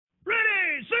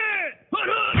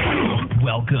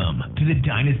Welcome to the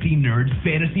Dynasty Nerds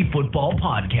Fantasy Football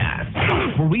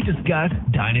Podcast, where we discuss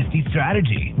dynasty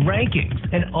strategy, rankings,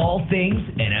 and all things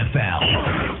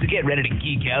NFL. So get ready to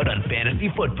geek out on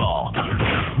fantasy football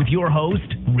with your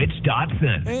host, Rich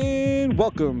Dotson. And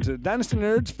welcome to the Dynasty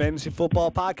Nerds Fantasy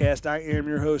Football Podcast. I am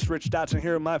your host, Rich Dotson,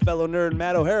 here with my fellow nerd,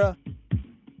 Matt O'Hara.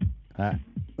 Hi.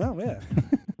 Oh, yeah.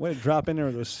 Way to drop in there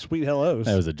with those sweet hellos.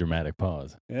 That was a dramatic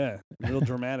pause. Yeah, real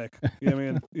dramatic. You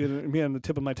had me on the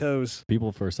tip of my toes.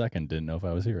 People for a second didn't know if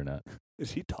I was here or not.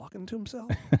 Is he talking to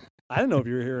himself? I didn't know if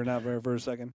you were here or not for a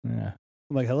second. Yeah.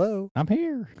 I'm like, hello. I'm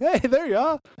here. Hey, there you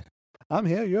are. I'm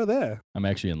here. You're there. I'm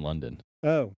actually in London.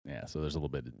 Oh. Yeah, so there's a little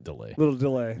bit of delay. Little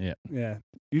delay. Yeah. Yeah.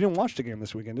 You didn't watch the game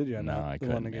this weekend, did you? No, I the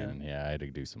couldn't, London game. man. Yeah, I had to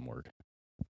do some work.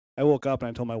 I woke up and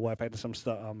I told my wife I had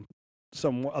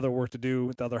some other work to do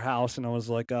at the other house, and I was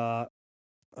like,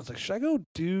 should I go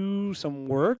do some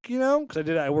work? Because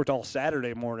I worked all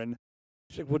Saturday morning.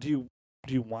 She's like, "What do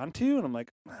you want to?" And I'm like,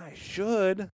 "I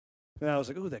should." And I was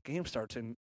like, "Oh, that game starts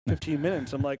in 15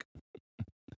 minutes." I'm like,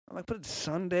 "But it's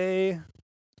Sunday.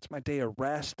 It's my day of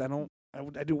rest. I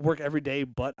do work every day,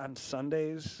 but on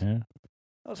Sundays." Yeah.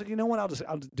 I was like, "You know what? I'll just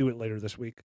do it later this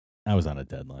week." I was on a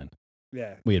deadline.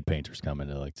 Yeah. We had painters coming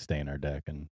to stay in our deck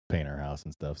and paint our house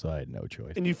and stuff, so I had no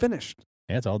choice. And you finished.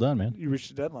 Yeah, it's all done, man. You reached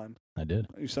the deadline. I did.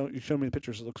 You showed me the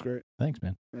pictures. It looks great. Thanks,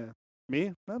 man. Yeah.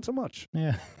 Me? Not so much.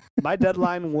 Yeah. My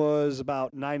deadline was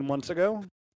about 9 months ago,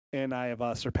 and I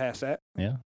have surpassed that.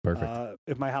 Yeah. Perfect.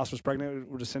 If my house was pregnant, it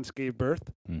would have since gave birth.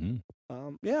 Mm-hmm.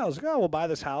 I was like, we'll buy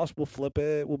this house. We'll flip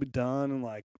it. We'll be done in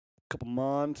a couple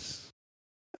months.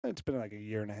 It's been a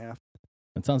year and a half.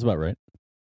 That sounds about right.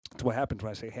 That's what happens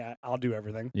when I say, hey, I'll do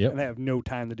everything. Yep. And I have no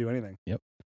time to do anything. Yep.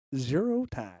 Zero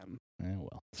time. Yeah,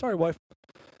 well. Sorry, wife.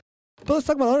 But let's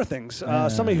talk about other things.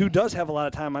 Somebody who does have a lot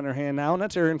of time on her hand now, and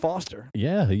that's Arian Foster.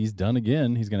 Yeah, he's done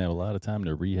again. He's going to have a lot of time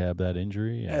to rehab that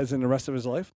injury. As in the rest of his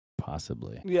life?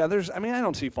 Possibly. Yeah, I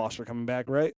don't see Foster coming back,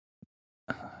 right?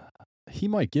 He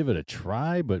might give it a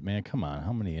try, but, man, come on.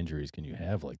 How many injuries can you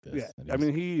have like this? Yeah,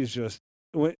 he is just...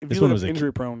 If this you one look was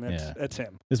injury prone, that's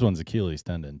him. This one's Achilles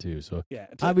tendon too, so yeah,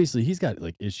 obviously he's got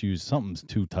issues. Something's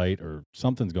too tight or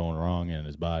something's going wrong in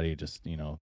his body. Just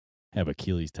have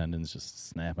Achilles tendons just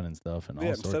snapping and stuff and all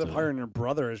sorts. Instead of hiring your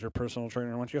brother as your personal trainer,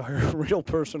 why don't you hire a real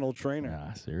personal trainer?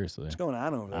 Yeah, seriously, what's going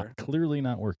on over there? Clearly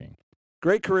not working.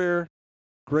 Great career,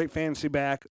 great fantasy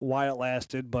back. Why it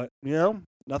lasted, but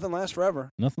nothing lasts forever.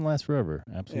 Nothing lasts forever.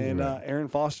 Absolutely. And right. Arian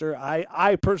Foster,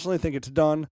 I personally think it's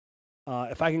done.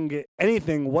 If I can get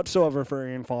anything whatsoever for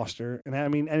Arian Foster, and I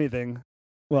mean anything,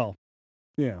 well,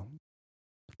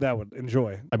 that would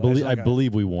enjoy. I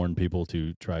believe we warned people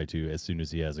to try to, as soon as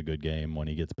he has a good game, when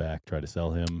he gets back, try to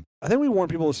sell him. I think we warned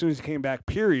people as soon as he came back,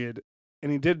 period,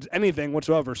 and he did anything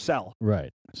whatsoever, sell.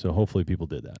 Right. So hopefully people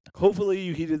did that. Hopefully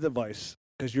you heeded the advice,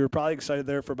 because you were probably excited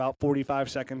there for about 45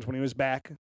 seconds when he was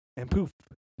back, and poof,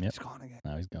 he's gone again.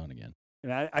 Now he's gone again.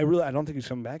 And I don't think he's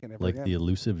coming back again. The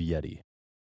elusive Yeti.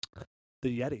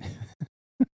 The Yeti.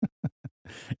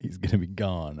 He's going to be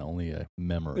gone. Only a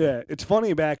memory. Yeah, it's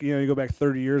funny back, you go back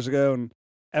 30 years ago and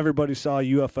everybody saw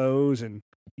UFOs and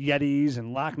Yetis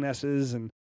and Loch Nesses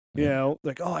and,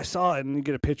 I saw it, and you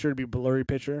get a picture, it'd be a blurry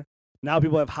picture. Now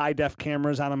people have high-def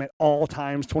cameras on them at all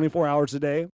times, 24 hours a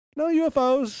day. No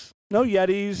UFOs, no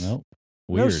Yetis, nope.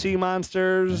 No sea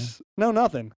monsters, no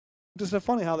nothing. Just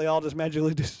funny how they all just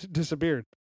magically disappeared.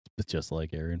 It's just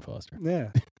like Arian Foster. Yeah.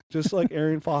 Just like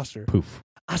Arian Foster. Poof.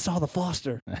 I saw the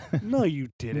Foster. No, you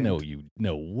didn't.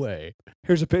 No way.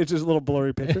 Here's this little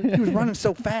blurry picture. He was running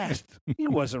so fast. He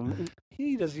wasn't.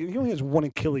 He only has one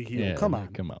Achilles heel. Yeah, come on.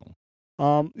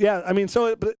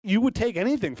 But you would take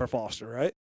anything for Foster,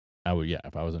 right? I would. Yeah,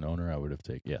 if I was an owner, I would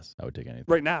take anything.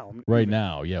 Right now. Right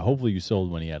now, yeah. Hopefully you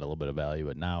sold when he had a little bit of value,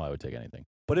 but now I would take anything.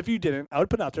 But if you didn't, I would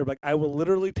put it out there I will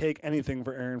literally take anything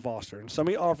for Arian Foster. And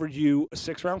somebody offered you a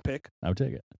 6th-round pick. I would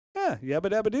take it. Yeah, yabba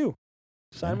dabba do.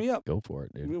 Sign me up. Go for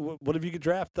it, dude. What if you could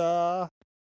draft a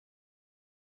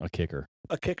kicker?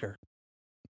 A kicker.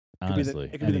 Honestly.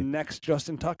 It could be the next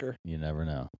Justin Tucker. You never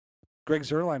know. Greg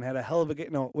Zuerlein had a hell of a game.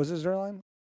 No, was it Zuerlein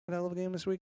had a hell of a game this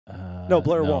week? No,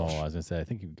 Blair Walsh. I was going to say, I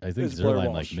think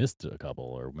Zuerlein missed a couple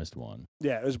or missed one.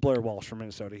 Yeah, it was Blair Walsh from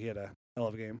Minnesota. He had a hell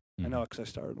of a game. I know because I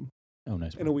started him. Oh,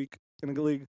 nice. In a week, in a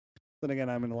league. Then again,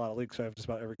 I'm in a lot of leagues, so I have just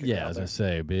about every kicker. Yeah, as I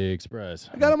say, big surprise.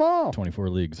 I got them all.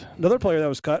 24 leagues. Another player that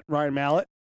was cut, Ryan Mallett.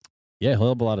 Yeah, he'll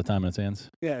have a lot of time in his hands.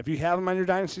 Yeah, if you have him on your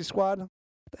dynasty squad, what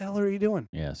the hell are you doing?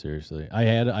 Yeah, seriously. I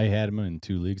had him in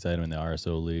 2 leagues. I had him in the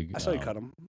RSO league. I saw you cut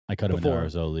him. I cut him in the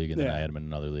RSO league, and then I had him in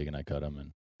another league, and I cut him.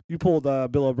 And You pulled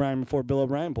Bill O'Brien before Bill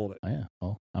O'Brien pulled it. Oh, yeah.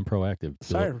 Well, I'm proactive.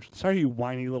 Sorry, you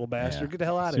whiny little bastard. Yeah. Get the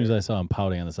hell out As of soon here. as I saw him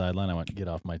pouting on the sideline, I went, get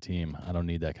off my team. I don't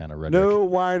need that kind of rhetoric. No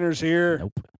whiners here.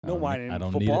 Nope. No whining I in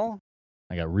don't football. need it.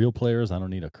 I got real players. I don't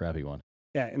need a crappy one.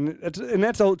 Yeah, and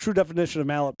that's a true definition of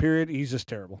Mallett, period. He's just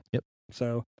terrible. Yep.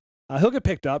 So he'll get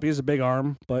picked up. He has a big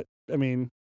arm. But, I mean,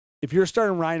 if you're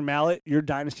starting Ryan Mallett, your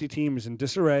dynasty team is in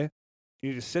disarray. You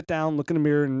need to sit down, look in the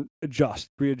mirror, and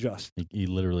readjust. He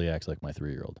literally acts like my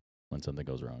 3-year-old when something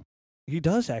goes wrong. He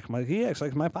does acts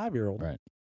like my 5-year-old. Right.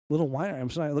 Little whiner.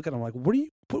 I'm sorry. I look at him like,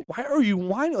 why are you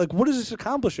whining? Like, what is this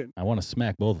accomplishing? I want to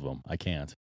smack both of them. I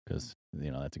can't because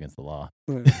that's against the law.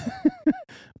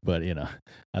 But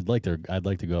I'd like to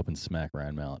go up and smack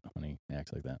Ryan Mallett when he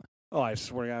acts like that. Oh, I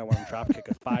swear to God, I want to drop kick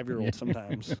a 5-year-old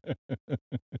sometimes.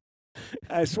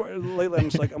 I swear, lately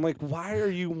I'm like, why are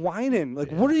you whining? Like,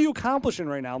 what are you accomplishing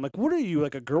right now? I'm like, what are you,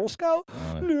 like a Girl Scout?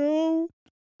 No.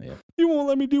 Yeah. You won't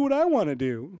let me do what I want to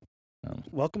do.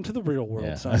 Welcome to the real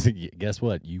world, son. I think, guess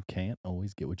what? You can't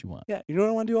always get what you want. Yeah, you know what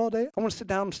I want to do all day? I want to sit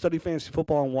down and study fantasy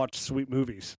football and watch sweet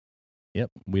movies.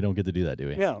 Yep, we don't get to do that, do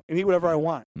we? Yeah, and eat whatever I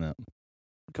want. No.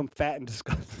 Become fat and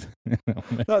disgusting.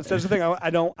 No, that's the thing.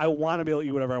 I want to be able to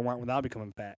eat whatever I want without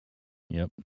becoming fat. Yep.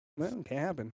 Well, it can't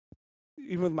happen.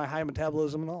 Even with my high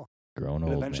metabolism and all. Growing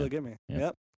It'll old, eventually man. get me.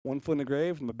 Yep. One foot in the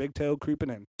grave and my big toe creeping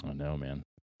in. I know, man.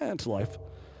 That's life.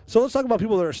 So let's talk about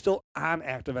people that are still on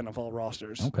active NFL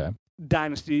rosters. Okay.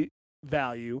 Dynasty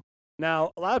value.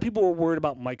 Now, a lot of people were worried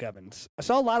about Mike Evans. I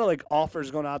saw a lot of offers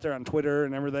going out there on Twitter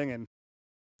and everything, and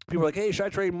people were like, "Hey, should I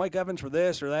trade Mike Evans for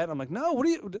this or that?" And I'm like, "No. What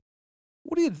do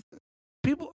you?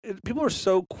 People are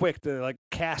so quick to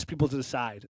cast people to the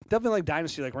side. Definitely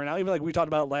Dynasty right now. Even we talked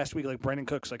about last week, Brandon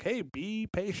Cooks. Hey, be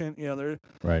patient. They're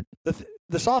right.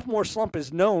 The sophomore slump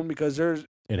is known because there's.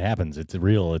 It happens. It's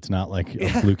real. It's not like a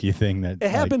fluky thing that.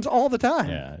 It happens all the time.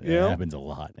 Yeah, it happens a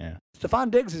lot. Yeah. Stephon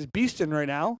Diggs is beasting right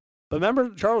now. But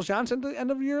remember Charles Johnson at the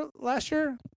end of the year last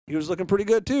year? He was looking pretty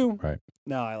good too. Right.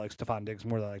 No, I like Stephon Diggs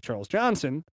more than I like Charles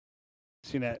Johnson.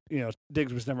 Seeing that,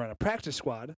 Diggs was never on a practice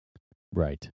squad.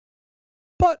 Right.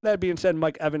 But that being said,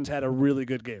 Mike Evans had a really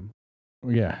good game.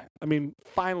 Yeah. I mean,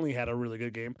 finally had a really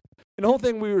good game. And the whole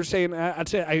thing we were saying, I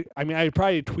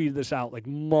probably tweeted this out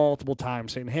multiple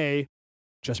times saying, hey,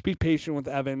 just be patient with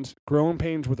Evans. Growing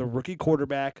pains with a rookie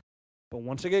quarterback. But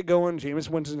once they get going, Jameis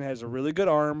Winston has a really good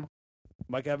arm.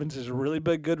 Mike Evans is a really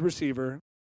good receiver.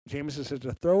 Jameis has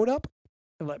to throw it up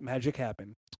and let magic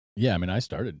happen. Yeah, I mean,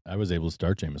 I was able to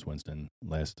start Jameis Winston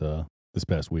this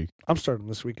past week. I'm starting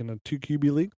this week in a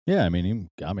 2QB league. Yeah, I mean, he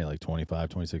got me 25,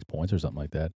 26 points or something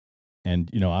like that. And,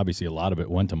 obviously a lot of it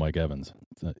went to Mike Evans.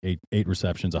 Eight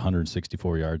receptions,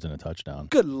 164 yards, and a touchdown.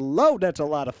 Good Lord, that's a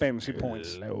lot of fantasy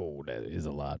points. Oh, that is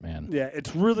a lot, man. Yeah,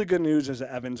 it's really good news as an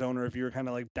Evans owner if you're kind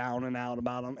of down and out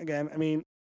about him. Again, I mean,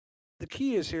 the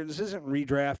key is here, this isn't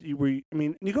redraft. You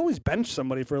can always bench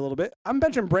somebody for a little bit. I'm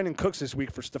benching Brandon Cooks this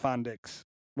week for Stephon Diggs.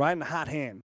 Riding the hot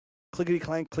hand.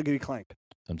 Clickety-clank, clickety-clank.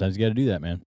 Sometimes you got to do that,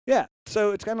 man. Yeah,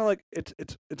 so it's kind of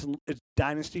it's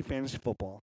dynasty fantasy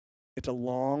football. It's a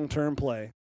long-term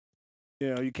play.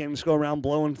 You can't just go around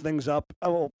blowing things up.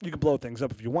 Oh, well, you can blow things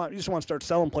up if you want. You just want to start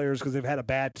selling players because they've had a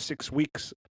bad 6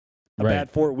 weeks, bad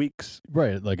 4 weeks.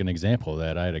 Right. Like an example of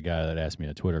that, I had a guy that asked me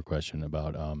a Twitter question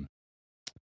about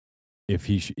if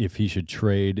he should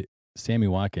trade Sammy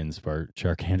Watkins for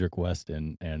Charkandrick West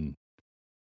and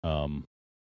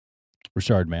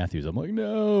Rashard Matthews. I'm like,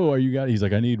 no, he's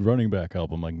like, I need running back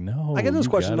help. I'm like, no. I get those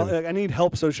questions. I need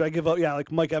help, so should I give up? Yeah,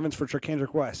 Mike Evans for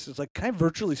Charkandrick West. It's can I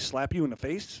virtually slap you in the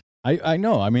face? I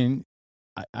know. I mean,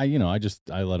 I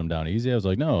let him down easy. I was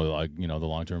like, no, the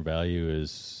long-term value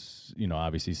is,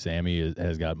 obviously Sammy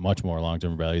has got much more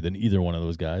long-term value than either one of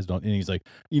those guys. And he's like,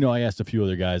 I asked a few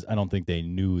other guys. I don't think they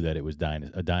knew that it was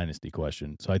a dynasty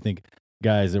question. So I think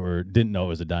guys that didn't know it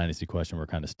was a dynasty question were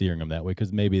kind of steering them that way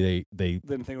because maybe they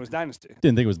didn't think it was dynasty.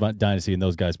 Didn't think it was dynasty, and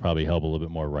those guys probably help a little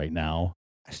bit more right now.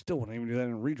 I still wouldn't even do that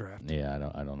in a redraft. Yeah,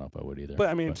 I don't know if I would either. But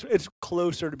I mean, it's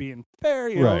closer to being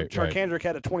fair. Charkandrick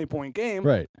had a 20-point game.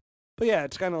 Right. But yeah,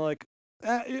 it's kind of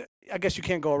I guess you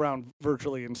can't go around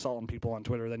virtually insulting people on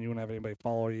Twitter. Then you wouldn't have anybody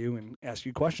follow you and ask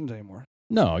you questions anymore.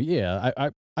 No, yeah,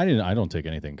 I don't take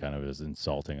anything kind of as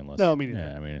insulting unless. No, me neither.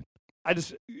 Yeah, I mean. I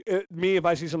just, if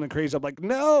I see something crazy, I'm like,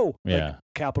 no. Yeah.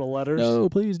 Capital letters. No,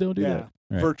 please don't do that.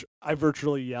 Right. I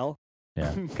virtually yell.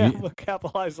 Yeah.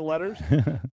 Capitalize the letters.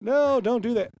 No, don't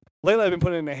do that. Lately, I've been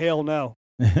putting in a hail no.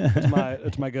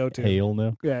 It's my go-to. Hail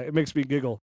no? Yeah, it makes me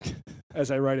giggle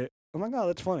as I write it. I'm like, oh,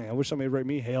 that's funny. I wish somebody would write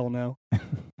me hail no.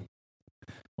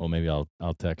 Well, maybe I'll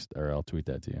text or I'll tweet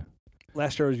that to you.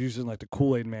 Last year, I was using the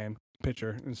Kool-Aid Man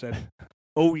picture and said,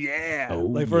 Oh yeah. Oh,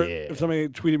 like yeah. if somebody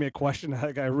tweeted me a question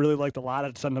like I really liked a lot,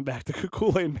 I'd send them back to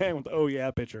Kool-Aid Man with the oh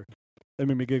yeah picture. That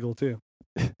made me giggle too.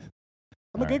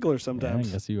 I'm a giggler sometimes.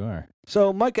 Yeah, I guess you are.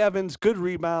 So Mike Evans, good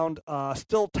rebound,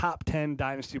 still top 10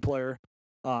 dynasty player.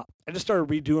 I just started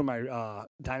redoing my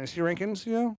dynasty rankings,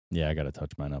 Yeah, I got to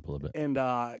touch mine up a little bit. and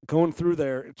going through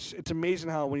there, it's amazing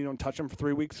how when you don't touch them for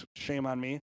 3 weeks, shame on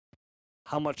me,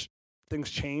 how much things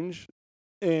change,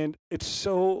 and it's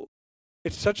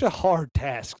such a hard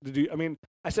task to do. I mean,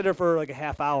 I sat there for like a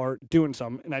half hour doing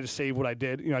some, and I just saved what I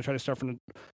did. I try to start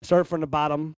from the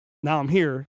bottom. Now I'm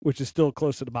here, which is still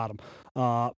close to the bottom,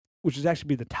 which is actually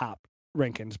be the top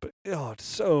rankings. But it's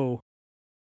so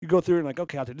you go through and like,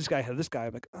 okay, I'll take this guy ahead of this guy.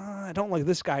 I'm like, I don't like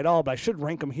this guy at all, but I should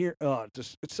rank him here.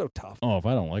 It's so tough. Oh, if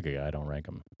I don't like a guy, I don't rank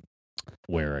him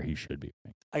where he should be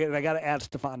ranked. I got to add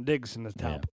Stephon Diggs in the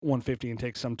top 150 and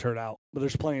take some turd out. But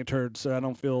there's plenty of turds, so I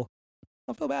don't feel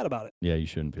bad about it. Yeah, you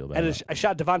shouldn't feel bad. And I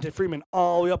shot Devontae Freeman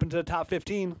all the way up into the top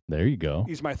 15. There you go.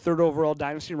 He's my third overall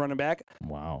dynasty running back.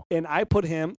 Wow. And I put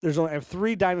him. I have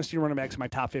 3 dynasty running backs in my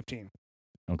top 15.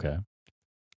 Okay.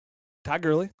 Todd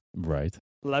Gurley, Right.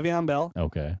 Le'Veon Bell,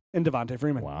 Okay. and Devontae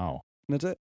Freeman. Wow. And that's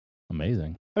it.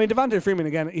 Amazing. I mean, Devontae Freeman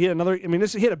again. He had another. I mean,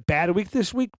 he had a bad week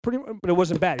this week, but it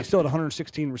wasn't bad. He still had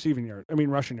 116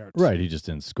 rushing yards. Right. He just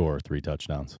didn't score 3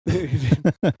 touchdowns. he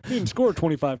didn't score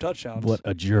 25 touchdowns. What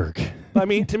a jerk. I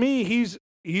mean, to me, he's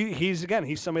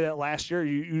somebody that last year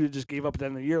you just gave up at the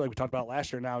end of the year, like we talked about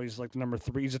last year. Now he's like the number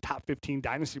 3. He's a top 15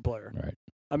 dynasty player. Right.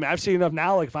 I mean, I've seen enough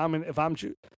now. Like and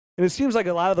it seems like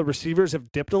a lot of the receivers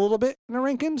have dipped a little bit in the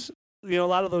rankings. A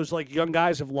lot of those like young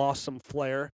guys have lost some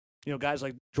flair. Guys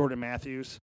like Jordan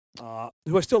Matthews,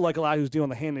 who I still like a lot, who's dealing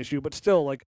with the hand issue, but still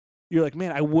like you're like,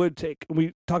 man, I would take.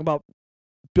 We talk about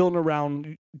building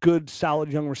around good,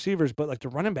 solid young receivers, but like the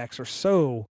running backs are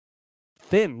so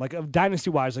thin. Like of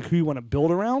dynasty wise, like who you want to build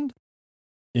around.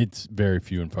 It's very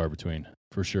few and far between,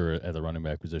 for sure, at the running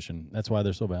back position. That's why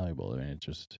they're so valuable. I mean,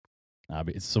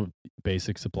 it's so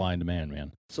basic supply and demand,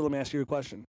 man. So let me ask you a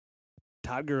question.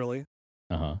 Todd Gurley.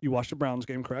 You watched the Browns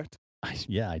game, correct?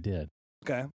 Yeah, I did.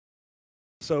 Okay.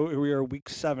 So here we are, week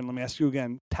 7. Let me ask you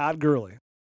again. Todd Gurley,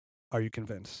 are you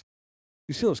convinced?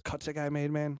 You see those cuts that guy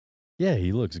made, man? Yeah,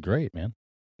 he looks great, man.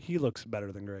 He looks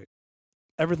better than great.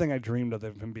 Everything I dreamed of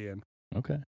him being.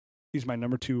 Okay. He's my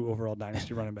number 2 overall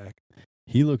dynasty running back.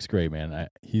 He looks great, man.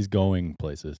 He's going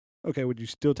places. Okay, would you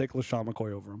still take LaShawn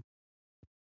McCoy over him?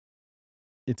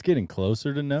 It's getting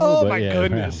closer to no. Oh, but my yeah,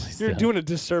 goodness. You're still. doing a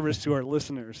disservice to our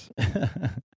listeners.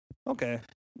 Okay.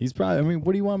 He's probably, I mean,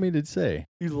 what do you want me to say?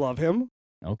 You love him.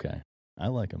 Okay. I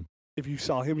like him. If you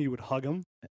saw him, you would hug him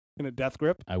in a death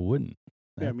grip. I wouldn't.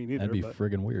 Yeah, me neither. That'd be but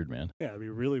friggin' weird, man. Yeah, it'd be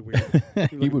really weird.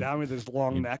 He looking down with his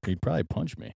long neck. He'd probably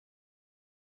punch me.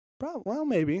 Well,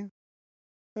 maybe.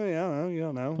 Oh, yeah, you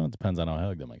don't know. Well, it depends on how I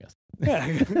hug them, I guess.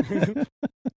 Yeah.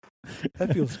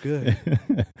 That feels good.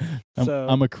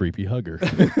 I'm a creepy hugger.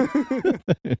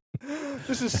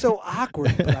 This is so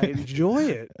awkward, but I enjoy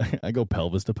it. I go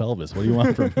pelvis to pelvis. What do you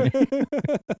want from me?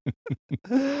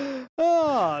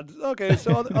 Oh, okay.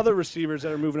 So other receivers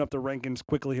that are moving up the rankings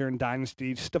quickly here in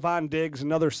Dynasty. Stephon Diggs,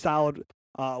 another solid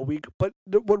week. But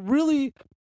what really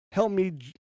helped me,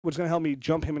 what's going to help me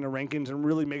jump him in the rankings and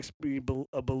really makes me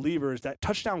a believer is that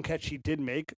touchdown catch he did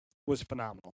make was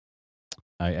phenomenal.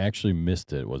 I actually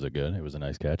missed it. Was it good? It was a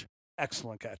nice catch.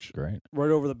 Excellent catch. Great.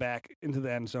 Right over the back into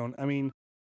the end zone. I mean,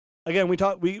 again, we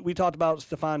talked about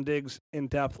Stephon Diggs in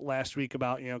depth last week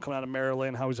about, coming out of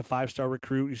Maryland, how he's a 5-star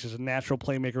recruit. He's just a natural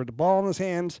playmaker with the ball in his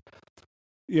hands.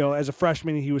 As a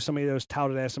freshman, he was somebody that was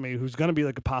touted as somebody who's going to be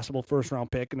like a possible first-round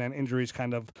pick, and then injuries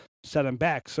kind of set him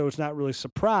back. So it's not really a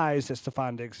surprise that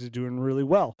Stephon Diggs is doing really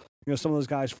well. Some of those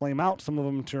guys flame out. Some of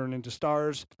them turn into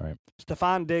stars. Right.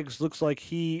 Stephon Diggs looks like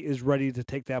he is ready to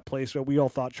take that place that we all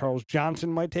thought Charles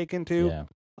Johnson might take into.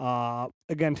 Yeah.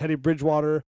 Again, Teddy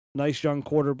Bridgewater, nice young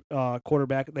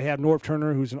quarterback. They have Norv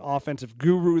Turner, who's an offensive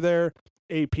guru there.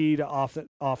 AP to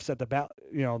offset the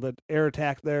air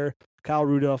attack there. Kyle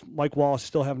Rudolph, Mike Wallace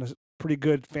still having a pretty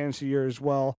good fantasy year as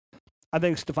well. I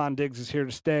think Stephon Diggs is here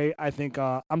to stay. I think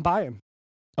I'm buying.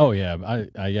 Oh, yeah.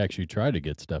 I actually tried to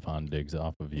get Stephon Diggs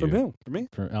off of you. From who? For me?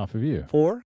 Off of you.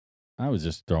 For? I was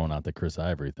just throwing out the Chris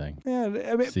Ivory thing. Yeah,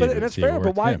 I mean, that's fair.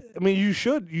 But why? Yeah. I mean, you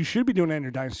should be doing that in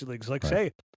your dynasty leagues. Like,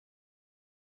 say,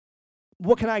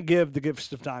 what can I give to give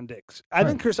Stephon Diggs? I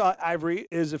think Chris Ivory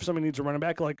is, if somebody needs a running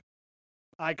back, like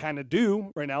I kind of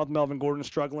do right now with Melvin Gordon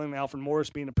struggling, Alfred Morris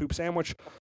being a poop sandwich.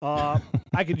 I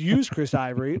could use Chris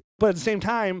Ivory, but at the same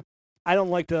time, I don't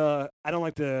like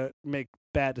to make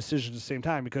bad decisions at the same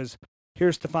time, because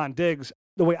here's Stephon Diggs.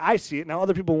 The way I see it, now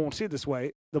other people won't see it this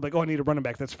way. They'll be like, oh, I need a running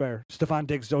back. That's fair. Stephon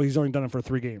Diggs, though, he's only done it for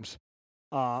 3 games.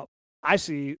 I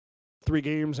see 3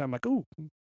 games. I'm like, ooh,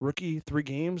 rookie, 3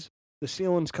 games. The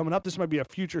ceiling's coming up. This might be a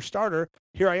future starter.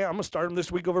 Here I am. I'm going to start him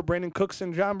this week over Brandon Cooks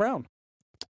and John Brown.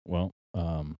 Well,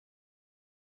 and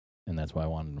that's why I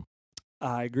wanted him.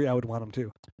 I agree. I would want him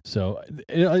too. So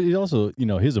it also,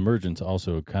 his emergence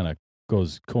also kind of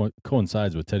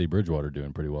coincides with Teddy Bridgewater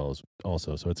doing pretty well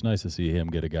also. So it's nice to see him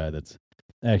get a guy that's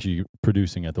actually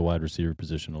producing at the wide receiver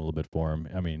position a little bit for him.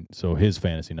 I mean, so his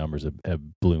fantasy numbers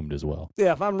have bloomed as well.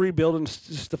 Yeah, if I'm rebuilding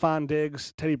Stephon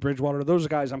Diggs, Teddy Bridgewater, those are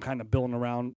guys I'm kind of building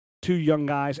around. 2 young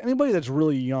guys, anybody that's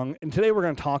really young. And today we're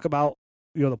going to talk about,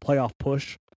 the playoff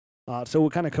push. So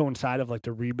we'll kind of coincide of like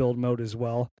the rebuild mode as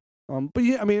well. But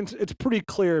yeah, I mean, it's pretty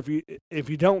clear if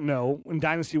you don't know, in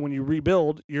Dynasty, when you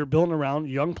rebuild, you're building around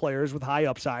young players with high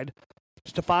upside.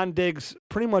 Stephon Diggs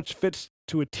pretty much fits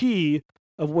to a T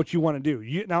of what you want to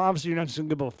do. Now, obviously, you're not just going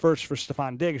to give a first for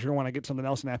Stephon Diggs. You're going to want to get something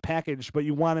else in that package, but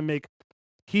you want to make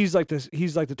he's like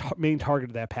the main target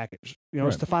of that package.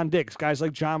 Right. Stephon Diggs, guys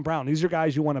like John Brown. These are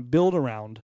guys you want to build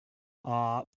around.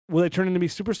 Will they turn into be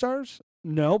superstars?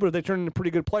 No, but if they turn into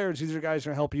pretty good players, these are guys who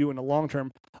are going to help you in the long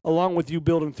term, along with you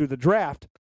building through the draft.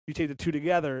 You take the 2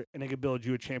 together, and they can build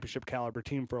you a championship caliber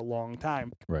team for a long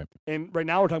time. Right. And right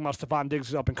now we're talking about Stephon Diggs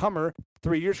as up and comer.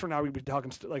 3 years from now, we'd be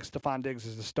talking like Stephon Diggs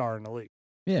is the star in the league.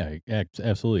 Yeah,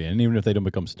 absolutely. And even if they don't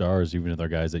become stars, even if they're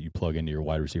guys that you plug into your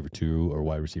wide receiver 2 or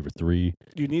wide receiver 3,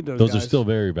 you need those. Those guys. Are still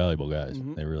very valuable guys.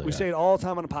 Mm-hmm. They really. We say it all the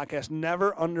time on the podcast.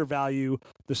 Never undervalue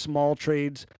the small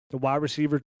trades, the wide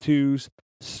receiver 2s.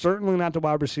 Certainly not the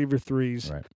wide receiver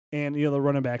 3s. Right. And the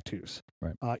running back 2s.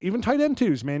 Right. Even tight end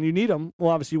 2s, man, you need them.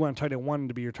 Well, obviously you want tight end 1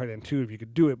 to be your tight end 2 if you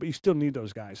could do it, but you still need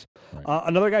those guys. Right.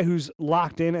 Another guy who's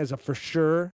locked in as a for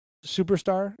sure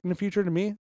superstar in the future to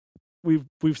me.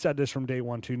 We've said this from day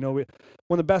one too. One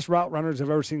of the best route runners I've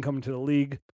ever seen come into the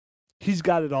league. He's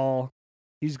got it all.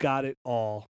 He's got it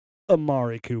all.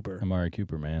 Amari Cooper,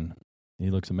 man,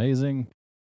 he looks amazing.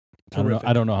 Terrific.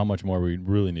 I don't know how much more we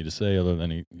really need to say other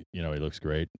than he looks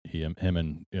great. Him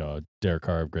and Derek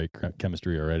Carr have great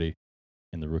chemistry already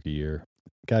in the rookie year.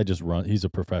 Guy just he's a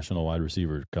professional wide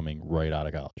receiver coming right out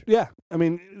of college. Yeah, I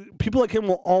mean, people like him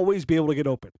will always be able to get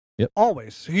open. Yep,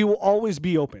 always. He will always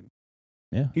be open.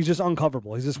 Yeah. He's just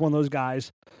uncoverable. He's just one of those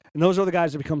guys. And those are the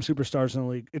guys that become superstars in the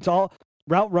league. It's all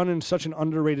route running is such an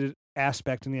underrated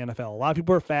aspect in the NFL. A lot of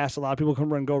people are fast. A lot of people can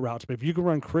run go routes. But if you can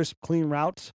run crisp, clean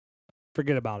routes,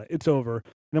 forget about it. It's over.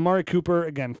 And Amari Cooper,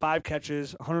 again, 5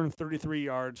 catches, 133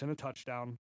 yards, and a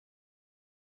touchdown.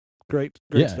 Great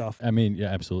stuff. I mean, yeah,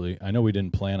 absolutely. I know we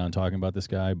didn't plan on talking about this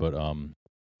guy, but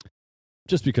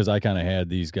just because I kind of had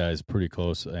these guys pretty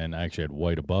close and I actually had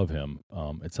White above him,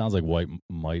 it sounds like White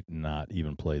might not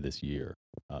even play this year,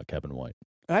 Kevin White.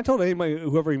 And I told anybody,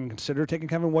 whoever even considered taking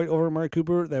Kevin White over Amari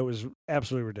Cooper, that was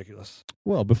absolutely ridiculous.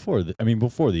 Well, before the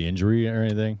injury or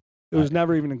anything, it was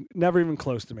never even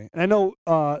close to me. And I know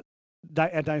at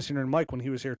Dynasty Nerd Mike, when he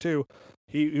was here too,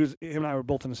 him and I were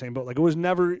both in the same boat. Like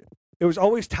it was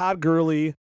always Todd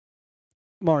Gurley,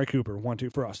 Amari Cooper,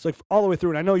 1-2 for us, like all the way through.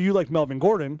 And I know you like Melvin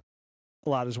Gordon a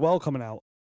lot as well coming out.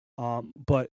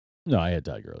 But no, I had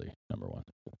Todd Gurley number 1.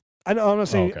 I know I'm not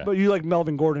saying, but you like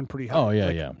Melvin Gordon pretty high. Oh yeah,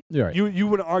 yeah, you're right. You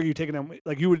wouldn't argue taking him,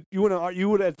 like you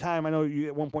would at the time. I know you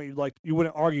at one point you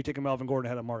wouldn't argue taking Melvin Gordon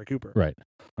ahead of Amari Cooper. Right.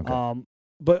 Okay.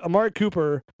 But Amari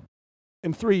Cooper,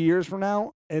 in 3 years from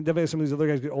now, and definitely some of these other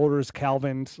guys get older, is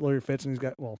Calvin, Larry Fitz, and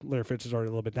Larry Fitz is already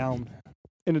a little bit down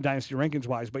in the dynasty rankings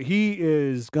wise, but he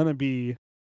is gonna be.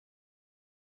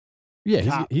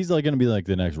 Yeah, he's like going to be like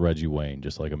the next Reggie Wayne,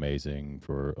 just like amazing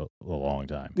for a long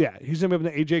time. Yeah, he's going to be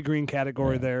in the AJ Green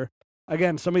category there.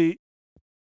 Again, somebody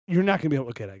you're not going to be able to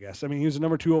look at, I guess. I mean, he was the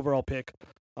number 2 overall pick.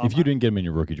 If you didn't get him in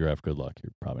your rookie draft, good luck.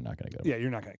 You're probably not going to get him. Yeah,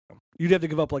 you're not going to get him. You'd have to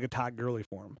give up like a Todd Gurley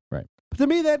for him. Right. But to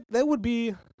me, that would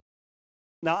be.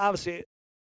 Now, obviously,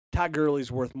 Todd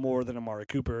Gurley's worth more than Amari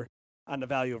Cooper on the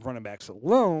value of running backs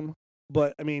alone.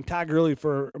 But, I mean, Todd Gurley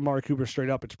for Amari Cooper straight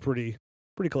up, it's pretty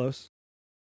close.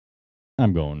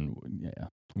 I'm going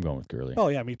with Gurley. Oh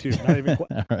yeah, me too. Not even All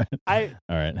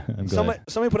right.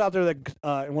 Somebody put out there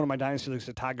that in one of my dynasty leagues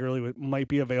that Todd Gurley might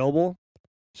be available,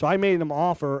 so I made him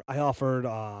offer. I offered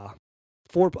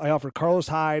Carlos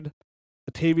Hyde,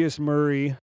 Latavius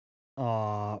Murray,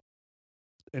 and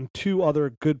 2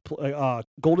 other good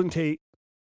Golden Tate,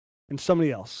 and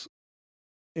somebody else.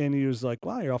 And he was like,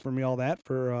 "Wow, you're offering me all that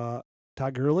for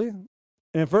Todd Gurley?" And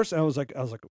at first, I was like,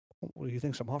 "What do you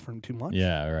think? I'm offering too much?"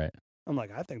 Yeah, right. I'm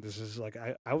like, I think this is like,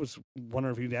 I was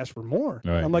wondering if you'd ask for more.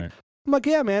 Right, I'm like,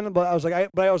 yeah, man. But I was like,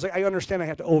 I understand I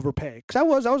have to overpay because I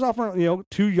was offering,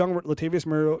 2 young Latavius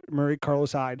Murray,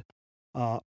 Carlos Hyde,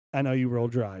 I know you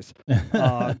rolled your eyes.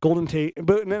 Golden Tate,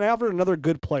 but then I offered another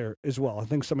good player as well. I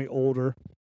think somebody older.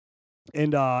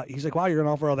 And he's like, wow, you're going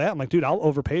to offer all that? I'm like, dude, I'll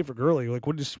overpay for Gurley. Like,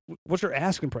 what's your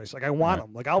asking price? Like, I want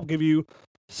him. Like, I'll give you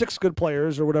 6 good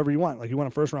players or whatever you want. Like, you want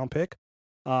a first-round pick?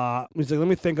 He's like, let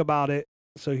me think about it.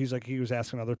 So he's like, he was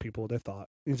asking other people what they thought.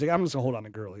 He's like, I'm just going to hold on to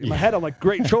Gurley. In my head, I'm like,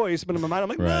 great choice. But in my mind, I'm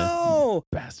like, no.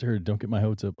 Bastard, don't get my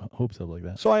hopes up like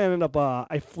that. So I ended up,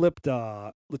 I flipped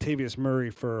Latavius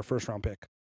Murray for a first-round pick.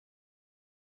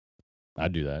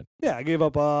 I'd do that. Yeah, I gave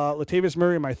up Latavius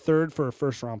Murray my 3rd for a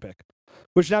first-round pick,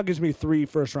 which now gives me 3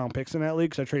 first-round picks in that league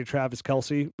because I traded Travis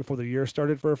Kelce before the year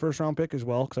started for a first-round pick as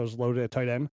well because I was loaded at tight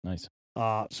end. Nice.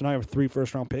 So now I have 3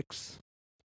 first-round picks.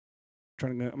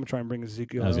 I'm gonna try and bring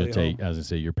Ezekiel. I was gonna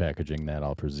say you're packaging that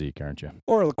all for Zeke, aren't you?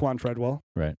 Or Laquan Treadwell.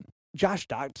 Right. Josh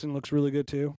Doctson looks really good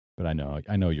too. But I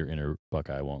know your inner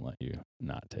Buckeye won't let you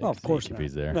not take. Oh, of course Zeke not. if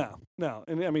he's there. No,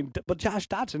 and I mean, but Josh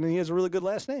Doctson, he has a really good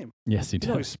last name. Yes, he does.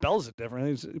 You know, he spells it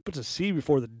different. He puts a C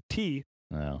before the T.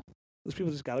 No. Those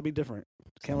people just got to be different.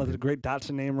 Can't let the great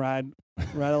Dotson name ride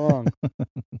along.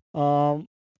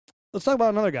 Let's talk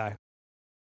about another guy.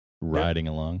 Riding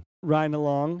along.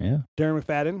 Yeah. Darren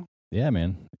McFadden. Yeah,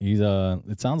 man. He's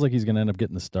it sounds like he's gonna end up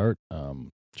getting the start.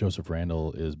 Joseph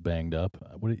Randle is banged up.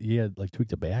 He had like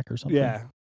tweaked a back or something. Yeah.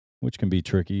 Which can be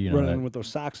tricky, you know. Running with those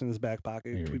socks in his back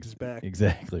pocket, he tweaked his back.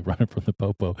 Exactly, running from the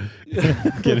popo,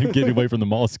 getting away from the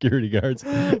mall security guards.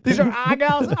 These are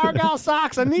Argyle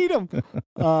socks. I need them.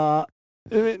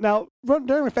 Now,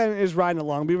 Darren McFadden is riding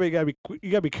along, but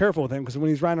you gotta be careful with him because when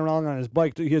he's riding along on his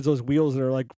bike, he has those wheels that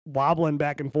are like wobbling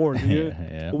back and forth.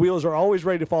 Yeah. The wheels are always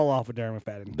ready to fall off with Darren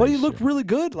McFadden. But he looked really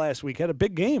good last week. Had a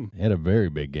big game. He had a very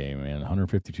big game, man.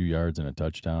 152 yards and a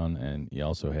touchdown, and he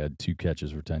also had 2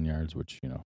 catches for 10 yards, which,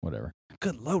 whatever.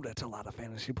 Good load. That's a lot of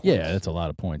fantasy points. Yeah, that's a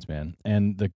lot of points, man.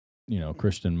 And the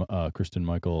Christian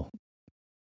Michael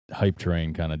hype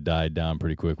train kind of died down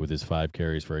pretty quick with his 5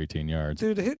 carries for 18 yards.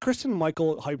 Dude, the Christian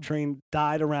Michael hype train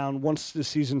died around once the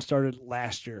season started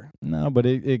last year. No, but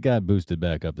it got boosted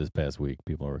back up this past week.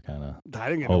 People were kind of I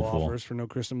didn't get hopeful. No offers for no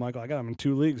Christian Michael. I got him in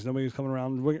 2 leagues. Nobody's coming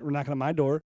around knocking on my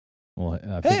door. Well,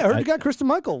 I heard you got Christian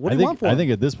Michael. What do you want for him? I think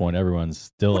at this point, everyone's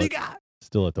still what do you got?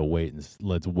 Still at the wait, and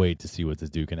let's wait to see what this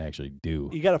dude can actually do.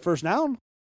 You got a first down?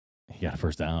 He got a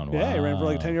first down. Wow. Yeah, he ran for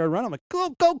like a 10-yard run. I'm like,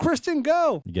 go, Christian,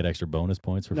 go. You get extra bonus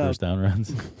points for first down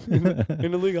runs? in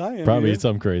the league I am. Probably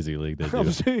some crazy league they do.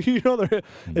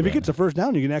 If he gets a first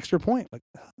down, you get an extra point. Like,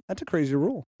 that's a crazy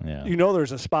rule. Yeah.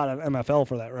 There's a spot on MFL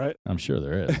for that, right? I'm sure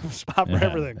there is. A spot for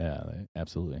everything. Yeah,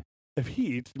 absolutely. If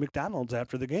he eats McDonald's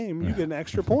after the game, you get an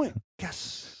extra point.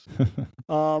 Yes.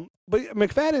 But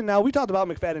McFadden, now we talked about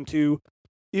McFadden too,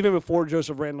 even before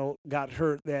Joseph Randle got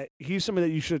hurt, that he's somebody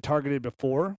that you should have targeted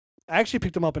before. I actually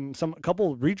picked him up in a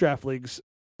couple of redraft leagues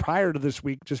prior to this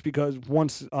week, just because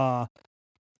once that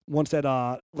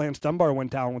Lance Dunbar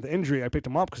went down with the injury, I picked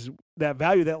him up because that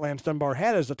value that Lance Dunbar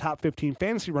had as a top 15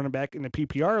 fantasy running back in the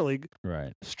PPR league,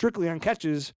 right? Strictly on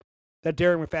catches, that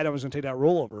Darren McFadden was going to take that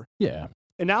rollover. Yeah.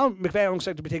 And now McFadden looks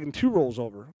like to be taking 2 rolls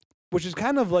over, which is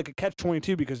kind of like a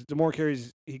catch-22 because the more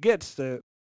carries he gets, the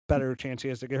better chance he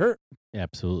has to get hurt.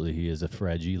 Absolutely. He is a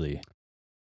fragile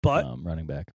running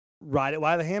back. Ride it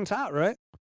while the hand's hot, right?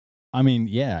 I mean,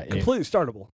 yeah. Completely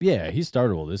startable. Yeah, he's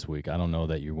startable this week. I don't know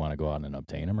that you want to go out and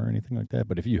obtain him or anything like that,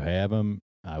 but if you have him,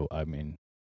 I mean,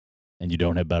 and you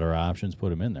don't have better options,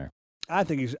 put him in there. I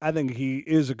think he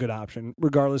is a good option,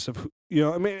 regardless of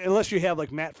unless you have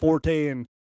like Matt Forte and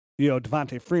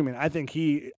Devontae Freeman. I think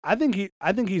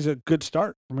he's a good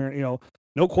start from here.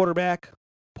 No quarterback,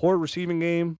 poor receiving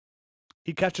game.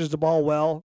 He catches the ball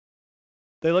well.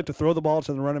 They like to throw the ball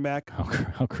to the running back.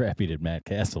 How crappy did Matt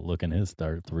Castle look in his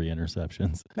start? 3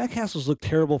 interceptions. Matt Castle's looked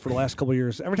terrible for the last couple of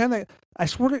years. Every time I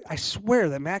swear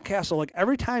that Matt Castle, like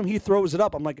every time he throws it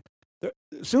up, I'm like,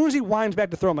 as soon as he winds back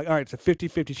to throw, I'm like, all right, it's a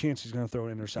 50-50 chance he's going to throw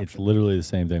an interception. It's literally the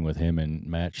same thing with him and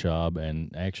Matt Schaub,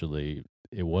 and actually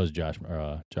it was Josh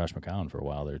McCown for a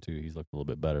while there too. He's looked a little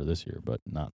bit better this year, but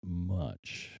not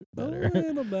much better. A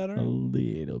little better. A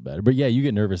little better. But yeah, you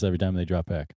get nervous every time they drop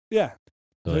back. Yeah.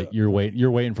 So you're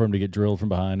waiting for him to get drilled from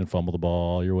behind and fumble the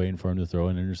ball. You're waiting for him to throw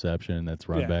an interception that's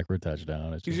run back for a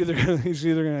touchdown. He's either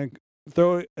going to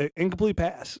throw an incomplete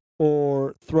pass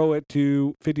or throw it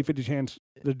to 50-50 chance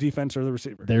the defense or the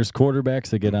receiver. There's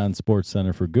quarterbacks that get on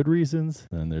SportsCenter for good reasons,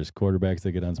 and there's quarterbacks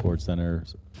that get on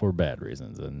SportsCenter for bad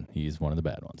reasons, and he's one of the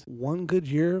bad ones. One good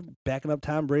year backing up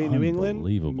Tom Brady in New England,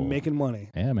 making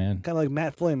money. Yeah, man. Kind of like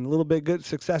Matt Flynn, a little bit good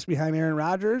success behind Aaron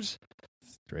Rodgers.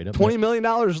 Straight up. $20 million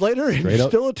later, and you're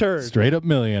still a turd. Straight up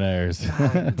millionaires.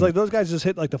 It's like those guys just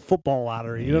hit like the football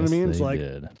lottery. You know what I mean? It's like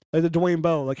the Dwayne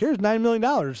Bowe. Like, here's $9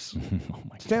 million.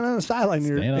 Stand on the sideline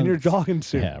in your jogging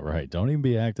suit. Yeah, right. Don't even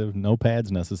be active. No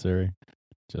pads necessary.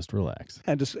 Just relax.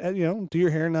 And just do your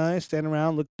hair nice. Stand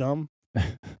around, look dumb.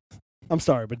 I'm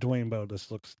sorry, but Dwayne Bowe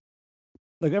just looks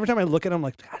like every time I look at him,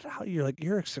 like, God,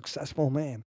 you're a successful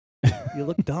man. You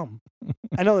look dumb.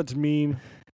 I know that's mean.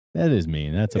 That is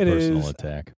mean. That's a personal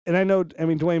attack. And I know,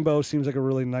 Dwayne Bowe seems like a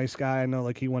really nice guy. I know,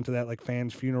 like, he went to that, like,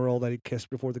 fan's funeral that he kissed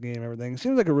before the game and everything.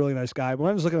 Seems like a really nice guy. But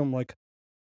when I just look at him, like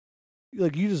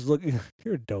you just look,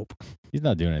 you're a dope. He's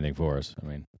not doing anything for us. I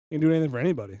mean, he ain't doing anything for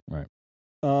anybody. Right.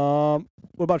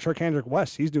 What about Charkandrick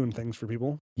West? He's doing things for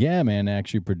people. Yeah, man.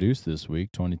 Actually produced this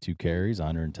week. 22 carries,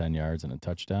 110 yards, and a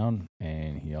touchdown.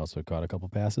 And he also caught a couple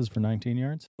passes for 19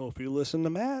 yards. Well, if you listen to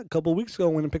Matt a couple of weeks ago,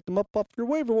 when he picked him up off your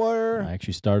waiver wire. I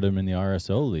actually started him in the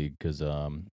RSO league because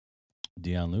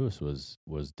Deion Lewis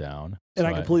was down. And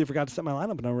I completely forgot to set my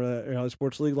lineup in our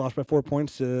sports league. Lost by 4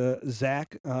 points to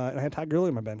Zach. And I had Todd Gurley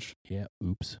on my bench. Yeah,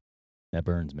 oops. That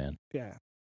burns, man. Yeah.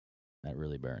 That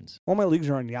really burns. All my leagues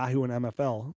are on Yahoo and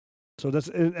MFL. So that's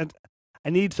I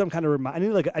need some kind of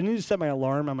reminder. I need to set my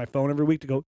alarm on my phone every week to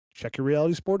go check your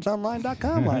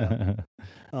realitysportsonline.com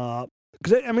lineup.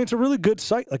 Because it's a really good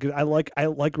site. Like I like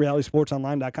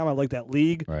realitysportsonline.com. I like that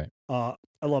league. Right. I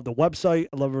love the website.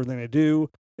 I love everything they do.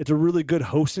 It's a really good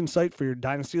hosting site for your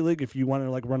dynasty league if you want to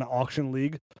like run an auction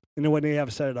league. You know when they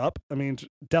have set it up. I mean,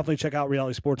 definitely check out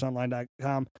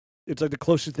realitysportsonline.com. It's like the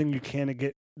closest thing you can to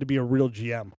get to be a real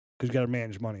GM because you got to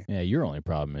manage money. Yeah, your only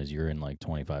problem is you're in like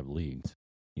 25 leagues.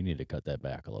 You need to cut that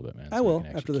back a little bit, man. I will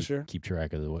after this year. Keep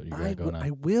track of what you got going on.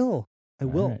 I will.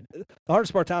 Right. The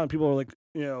hardest part of people are like,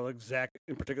 like Zach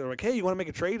in particular, like, hey, you want to make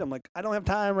a trade? I'm like, I don't have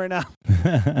time right now.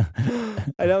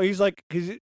 I know he's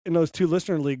in those 2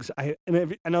 listener leagues. I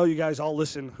know you guys all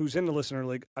listen. Who's in the listener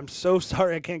league? I'm so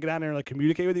sorry I can't get down there and like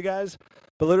communicate with you guys.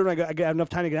 But literally, I get enough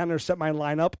time to get down there, set my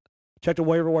lineup, check the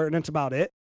waiver wire, and that's about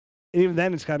it. And even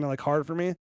then, it's kind of like hard for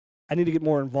me. I need to get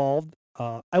more involved.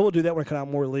 I will do that when I cut out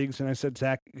more leagues. And I said,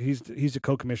 Zach, he's the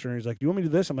co-commissioner. He's like, do you want me to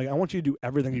do this? I'm like, I want you to do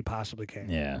everything you possibly can.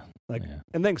 Yeah.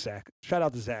 And thanks, Zach. Shout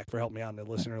out to Zach for helping me out in the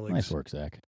listener leagues. Nice work,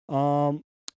 Zach. So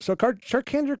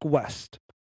Charkandrick West.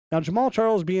 Now, Jamal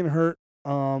Charles being hurt,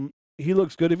 he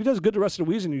looks good. If he does good the rest of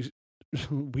the season,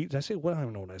 did I say what? I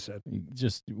don't know what I said.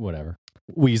 Just whatever.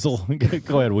 Weasel.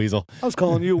 Go ahead, Weasel. I was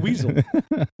calling you a weasel.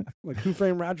 Like Who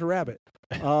Framed Roger Rabbit.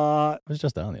 I was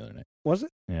just down the other night. Was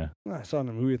it? Yeah. Oh, I saw it in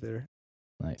the movie theater.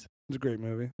 Nice. It's a great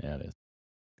movie. Yeah, it is.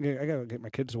 I got to get my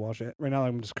kids to watch it. Right now,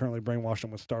 I'm just currently brainwashing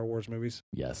them with Star Wars movies.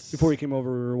 Yes. Before he came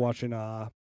over, we were watching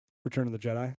Return of the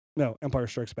Jedi. No, Empire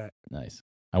Strikes Back. Nice.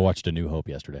 I watched A New Hope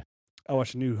yesterday. I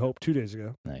watched A New Hope 2 days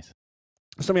ago. Nice.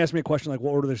 Somebody asked me a question like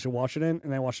what order they should watch it in,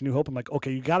 and I watched New Hope. I'm like,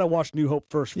 okay, you got to watch New Hope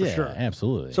first for sure. Yeah,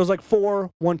 absolutely. So it's like 4,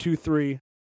 1, 2, 3,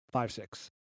 5, 6.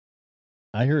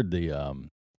 I heard the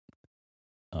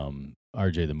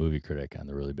RJ the movie critic on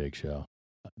the Really Big Show,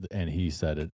 and he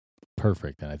said it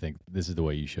perfect. And I think this is the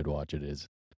way you should watch it: is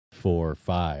 4,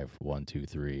 5, 1, 2,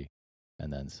 3,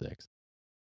 and then 6.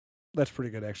 That's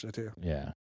pretty good actually too.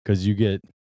 Yeah, because you get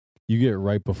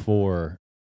right before,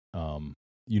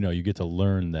 you get to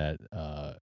learn that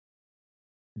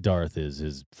Darth is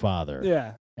his father.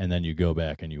 Yeah, and then you go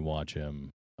back and you watch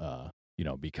him,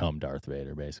 become Darth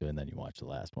Vader basically, and then you watch the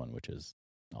last one, which is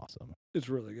awesome. It's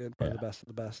really good. Probably the best of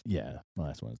the best. Yeah, the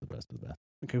last one is the best of the best.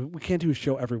 Okay, we can't do a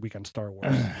show every week on Star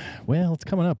Wars. Well, it's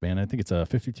coming up, man. I think it's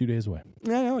 52 days away.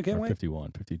 Yeah, I know. I can't wait.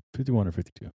 51 or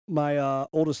 52. My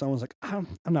oldest son was like, I'm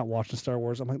not watching Star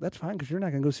Wars. I'm like, that's fine because you're not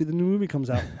going to go see the new movie comes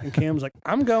out. And Cam's like,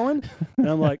 I'm going. And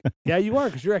I'm like, yeah, you are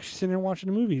because you're actually sitting there watching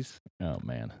the movies. Oh,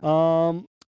 man.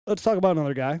 Let's talk about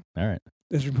another guy. All right.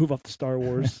 As we move off the Star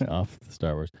Wars. Off the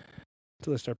Star Wars.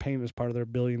 Until they start paying him as part of their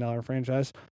 $1 billion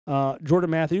franchise.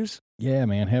 Jordan Matthews. Yeah,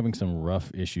 man, having some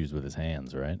rough issues with his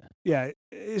hands, right? Yeah,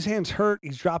 his hands hurt.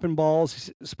 He's dropping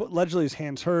balls. Allegedly, his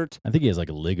hands hurt. I think he has like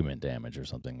a ligament damage or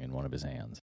something in one of his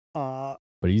hands. But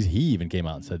he even came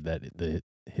out and said that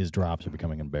his drops are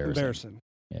becoming embarrassing.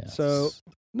 Yeah. So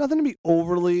nothing to be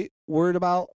overly worried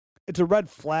about. It's a red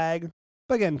flag.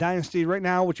 But again, Dynasty, right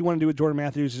now, what you want to do with Jordan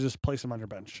Matthews is just place him on your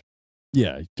bench.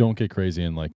 Yeah, don't get crazy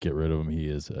and get rid of him. He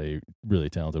is a really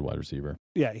talented wide receiver.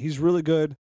 Yeah, he's really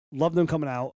good. Love them coming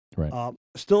out. Right.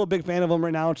 Still a big fan of him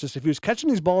right now. It's just if he was catching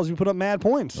these balls, he put up mad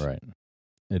points. Right.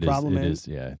 It is.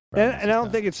 Yeah. And I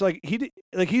don't think it's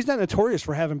he's not notorious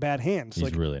for having bad hands.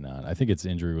 He's really not. I think it's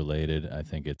injury related. I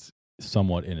think it's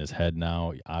somewhat in his head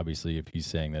now. Obviously, if he's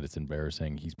saying that it's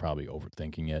embarrassing, he's probably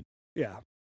overthinking it. Yeah.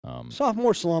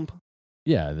 Sophomore slump.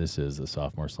 Yeah, this is a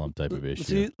sophomore slump type of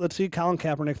issue. Let's see Colin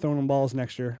Kaepernick throwing them balls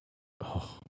next year.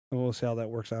 Oh, And we'll see how that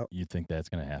works out. you think that's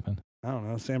going to happen? I don't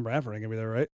know. Sam Bradford ain't going to be there,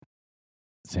 right?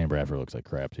 Sam Bradford looks like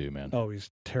crap too, man. Oh, he's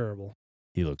terrible.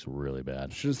 He looks really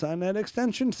bad. Should have signed that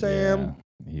extension, Sam.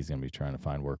 Yeah, he's going to be trying to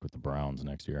find work with the Browns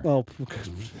next year. Oh,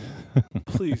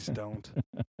 please don't.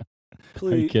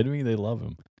 Please. Are you kidding me? They love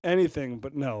him. Anything,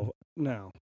 but no.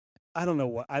 I don't know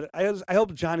what. I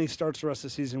hope Johnny starts the rest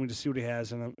of the season. We just see what he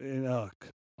has. And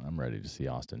I'm ready to see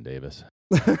Austin Davis.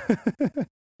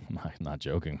 I'm not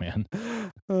joking, man.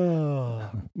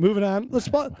 Moving on. Let's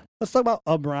talk about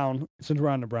a Brown since we're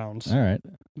on the Browns. All right.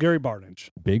 Gary Barnidge.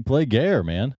 Big play Gare,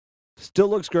 man. Still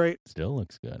looks great. Still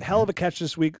looks good. Hell of a catch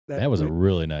this week. That was a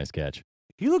really nice catch.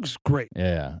 He looks great.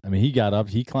 Yeah. I mean, he got up.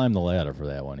 He climbed the ladder for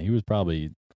that one. He was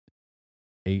probably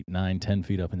 8, 9, 10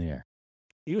 feet up in the air.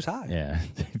 He was high. Yeah.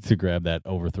 To grab that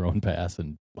overthrown pass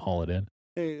and haul it in.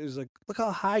 It was like, look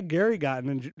how high Gary got. And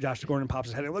then Josh Gordon pops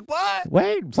his head in. Like, what?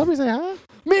 Wait, somebody say hi?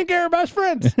 Me and Gary are best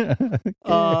friends.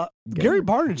 Gary Gary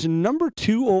Barnidge, number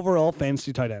 2 overall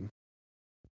fantasy tight end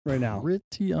right now.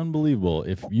 Pretty unbelievable.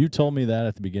 If you told me that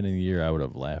at the beginning of the year, I would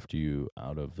have laughed you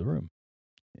out of the room.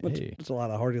 Hey. It's a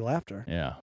lot of hearty laughter.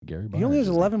 Yeah. Gary Barnidge. He only has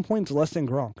 11 points less than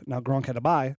Gronk. Now, Gronk had a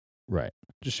bye. Right.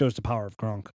 Just shows the power of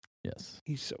Gronk. Yes.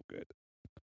 He's so good.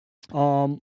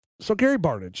 So Gary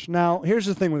Barnidge. Now, here's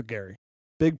the thing with Gary.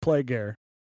 Big play Gary.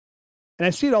 And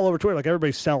I see it all over Twitter, like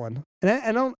everybody's selling.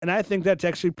 And I think that's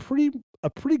actually a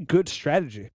pretty good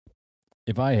strategy.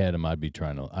 If I had him, I'd be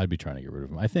trying to get rid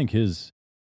of him. I think his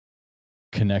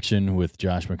connection with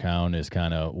Josh McCown is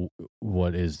kind of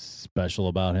what is special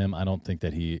about him. I don't think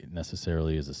that he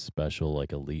necessarily is a special,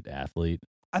 like, elite athlete.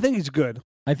 I think he's good.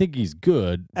 I think he's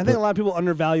good. I think a lot of people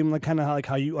undervalue him, like kind of like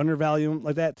how you undervalue him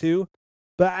like that too.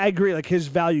 But I agree, like his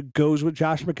value goes with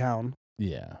Josh McCown.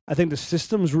 Yeah. I think the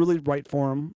system's really right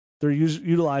for him. They're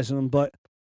utilizing him, but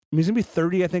he's going to be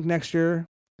 30, I think, next year.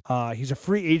 He's a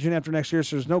free agent after next year,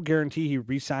 so there's no guarantee he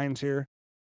re-signs here.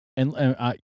 And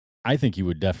I think he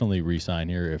would definitely re-sign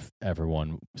here if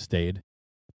everyone stayed.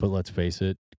 But let's face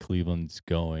it, Cleveland's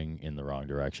going in the wrong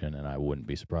direction, and I wouldn't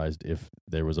be surprised if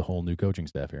there was a whole new coaching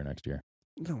staff here next year.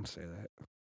 Don't say that.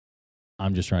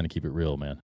 I'm just trying to keep it real,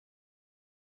 man.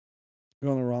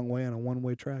 Going the wrong way on a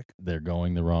one-way track. They're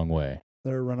going the wrong way.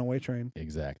 They're a runaway train.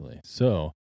 Exactly.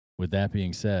 So, with that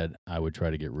being said, I would try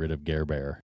to get rid of Gare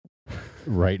Bear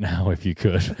right now if you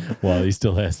could, while he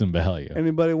still has some value.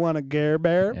 Anybody want a Gare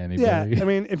Bear? Anybody? Yeah, I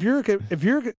mean, if you're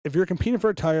competing for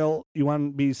a title, you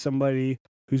want to be somebody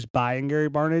who's buying Gary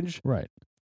Barnidge, right?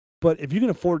 But if you can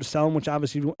afford to sell him, which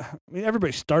obviously, I mean,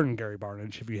 everybody's starting Gary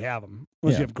Barnidge if you have him,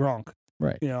 unless you have Gronk.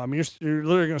 Right. You know, I mean, you're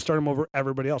literally going to start him over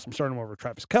everybody else. I'm starting him over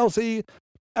Travis Kelce.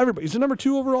 Everybody. He's the number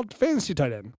 2 overall fantasy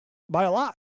tight end by a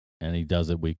lot. And he does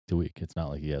it week to week. It's not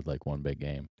like he had like one big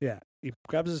game. Yeah. He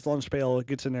grabs his lunch pail,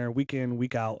 gets in there week in,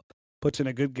 week out, puts in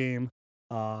a good game.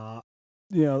 You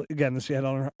know, again, he had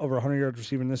over 100 yards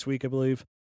receiving this week, I believe.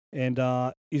 And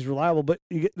he's reliable, but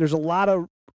there's a lot of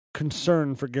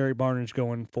concern for Gary Barnidge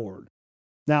going forward.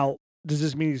 Now, does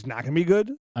this mean he's not going to be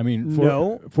good? I mean,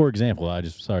 for example, I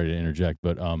just sorry to interject,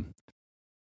 but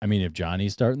I mean, if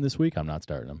Johnny's starting this week, I'm not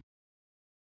starting him.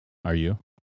 Are you?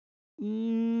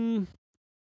 I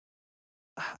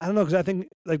don't know, because I think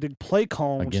like the play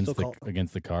call against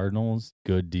the Cardinals,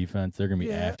 good defense. They're going to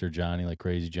be after Johnny like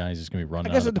crazy. Johnny's just going to be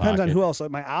running. I guess it depends on who else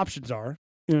my options are.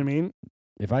 You know what I mean?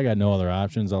 If I got no other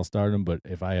options, I'll start him. But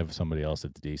if I have somebody else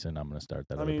that's decent, I'm going to start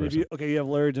that. I mean, person. You have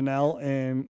Larry Donnell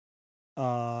and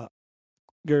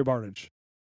Gary Barnidge.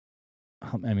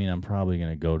 I mean, I'm probably going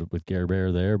to go with Gare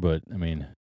Bear there, but I mean,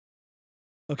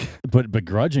 okay. But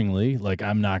begrudgingly, like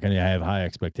I'm not going to have high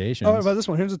expectations. Oh, about this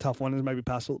one, here's a tough one. This might be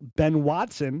possible. Ben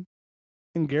Watson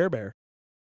and Gare Bear.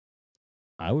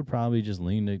 I would probably just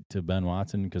lean to Ben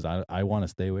Watson because I want to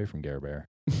stay away from Gare Bear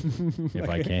if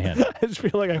I can. I just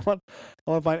feel like I want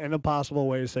to find an impossible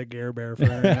way to say Gare Bear for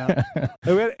right now.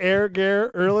 We had Air Gare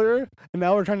earlier, and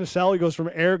now we're trying to sell. He goes from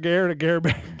Air Gare to Gare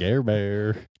Bear. Gare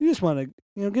Bear. You just want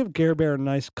to, give Gare Bear a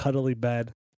nice cuddly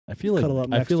bed. I feel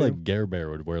like Gare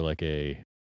Bear would wear like a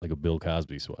Bill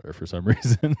Cosby sweater for some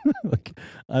reason. Like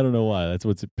I don't know why. That's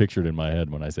what's pictured in my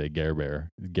head when I say Gare Bear.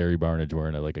 Gary Barnidge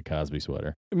wearing like a Cosby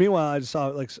sweater. Meanwhile, I just saw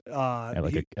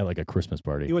at a Christmas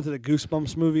party. He went to the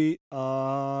Goosebumps movie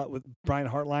with Brian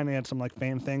Hartline. He had some like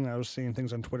fan thing. I was seeing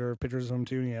things on Twitter, pictures of him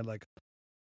too, and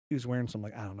he was wearing some I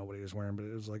don't know what he was wearing, but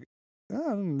it was like I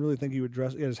didn't really think he would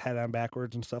dress. He had his hat on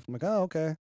backwards and stuff. I'm like, oh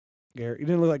okay, Gary. He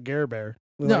didn't look like Gare Bear.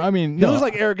 No, like, I mean, he looks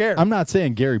like Air Gare. I'm not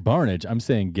saying Gary Barnidge. I'm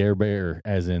saying Gare Bear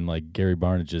as in like Gary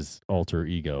Barnidge's alter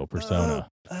ego persona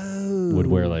would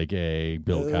wear like a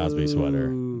Bill Cosby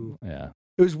sweater. Yeah.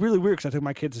 It was really weird because I took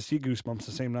my kids to see Goosebumps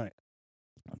the same night.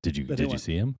 Did you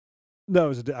see him? No, it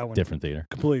was I went Different theater.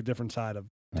 completely different side of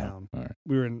town. All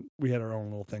right. We had our own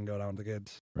little thing going on with the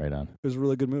kids. Right on. It was a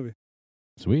really good movie.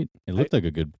 Sweet. It looked like a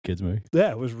good kids movie.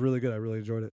 Yeah, it was really good. I really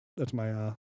enjoyed it. That's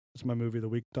my movie of the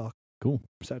week talk. Cool.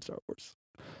 Besides Star Wars.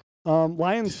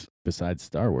 Lions. Besides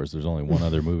Star Wars, there's only one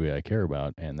other movie I care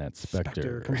about, and that's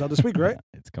Spectre. Comes out this week, right?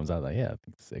 It comes out, I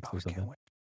think 6th or something. Can't wait.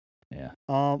 Yeah.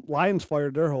 Lions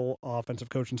fired their whole offensive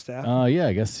coaching staff. Yeah,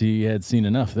 I guess he had seen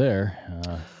enough there.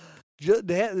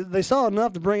 They saw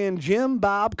enough to bring in Jim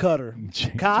Bob Cooter.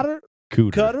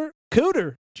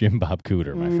 Jim Bob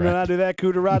Cooter, my friend. I do that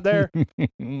cooter right there.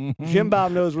 Jim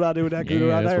Bob knows what I do with that cooter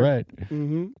right there. That's right.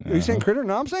 Mm-hmm. Are you saying critter?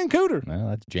 No, I'm saying cooter. Well,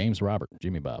 that's James Robert,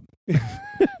 Jimmy Bob.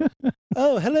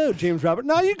 Oh, hello, James Robert.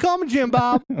 No, you call me Jim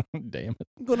Bob. Damn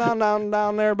it. Go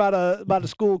down there by the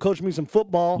school, coach me some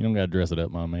football. You don't got to dress it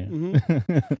up, my man.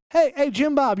 Mm-hmm. Hey,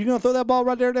 Jim Bob, you gonna throw that ball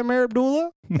right there to Mayor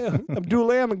Abdullah? Yeah,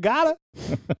 Abdullah Amagata.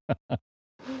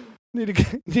 Need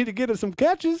to get us some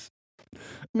catches.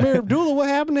 Mayor Abdullah, what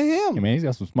happened to him? Hey, man, he's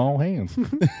got some small hands.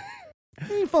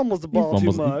 He fumbles the ball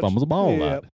too much. He fumbles the ball a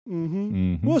lot. Mm-hmm.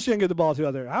 Mm-hmm. Who else you gonna get the ball to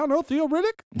out there? I don't know. Theo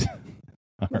Riddick.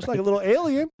 Looks like a little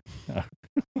alien.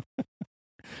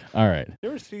 All right. You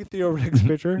ever see Theo Riddick's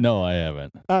picture? No, I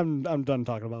haven't. I'm done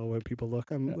talking about the way people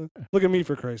look. Look at me,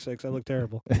 for Christ's sakes. I look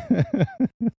terrible.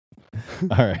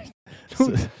 All right.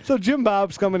 So Jim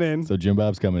Bob's coming in.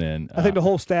 I think the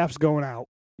whole staff's going out.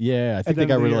 Yeah, I think they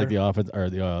got rid of like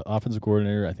the offensive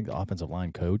coordinator. I think the offensive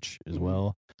line coach as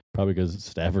well. Probably because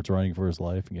Stafford's running for his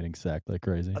life and getting sacked like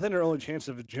crazy. I think their only chance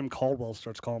of Jim Caldwell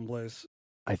starts calling plays.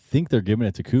 I think they're giving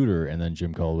it to Cooter, and then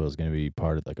Jim Caldwell is going to be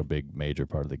part of like a big major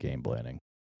part of the game planning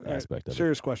aspect of it.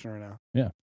 Serious question right now. Yeah.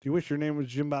 Do you wish your name was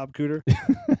Jim Bob Cooter?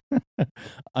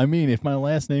 I mean, if my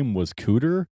last name was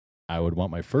Cooter, I would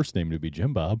want my first name to be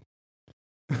Jim Bob.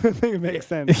 I think it makes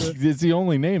sense. It's the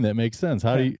only name that makes sense.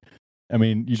 How do you? I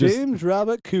mean, James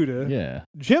Robert Cooter. Yeah.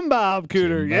 Jim Bob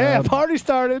Cooter. Yeah, party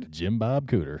started. Jim Bob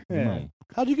Cooter. Yeah.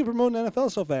 How'd you get promoted in the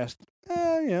NFL so fast?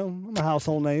 I'm a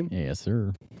household name. Yes,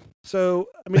 sir. So,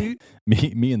 I mean,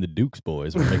 me and the Dukes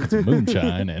boys were making some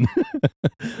moonshine, and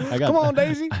come on,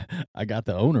 Daisy. I got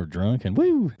the owner drunk, and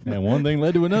woo, and one thing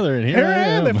led to another, and here I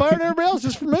am. They fired everybody else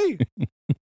just for me.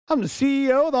 I'm the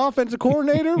CEO, the offensive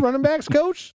coordinator, running backs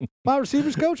coach, wide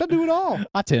receivers coach. I do it all.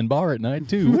 I 10 bar at night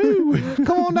too. Woo!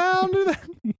 Come on down to that.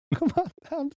 Come on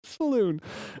down to the saloon.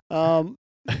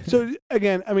 So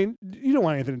again, I mean, you don't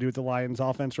want anything to do with the Lions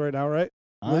offense right now, right?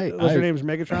 Unless your name's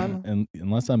Megatron. And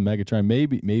unless I'm Megatron,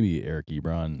 maybe Eric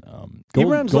Ebron.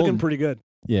 Ebron's looking pretty good.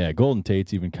 Yeah, Golden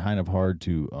Tate's even kind of hard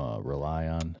to rely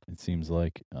on. It seems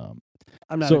like.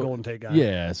 I'm not a Golden Tate guy.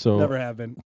 Yeah, so never have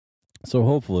been. So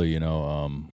hopefully,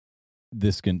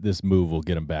 this move will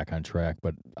get him back on track.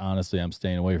 But honestly, I'm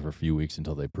staying away for a few weeks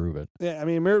until they prove it. Yeah, I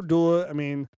mean, Amir Abdullah. I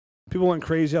mean, people went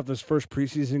crazy off this first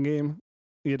preseason game.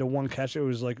 He had a one catch. It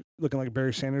was like looking like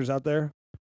Barry Sanders out there.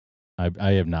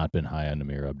 I have not been high on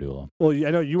Amir Abdullah. Well,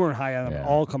 I know you weren't high on him at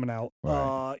all coming out.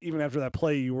 Right. Even after that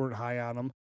play, you weren't high on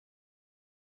him.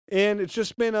 And it's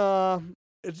just been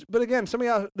but again,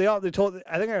 somebody they told.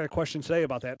 I think I had a question today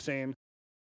about that, saying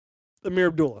Amir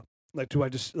Abdullah. Like, do I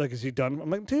just is he done?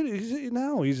 I'm like, dude,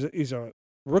 he's a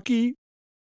rookie.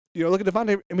 Look at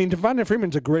Devontae. I mean, Devontae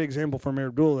Freeman's a great example for Amir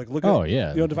Abdullah. Like, look at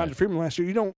Devontae Freeman last year.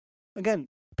 You don't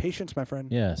patience, my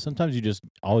friend. Yeah, sometimes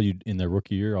in their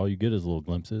rookie year, all you get is little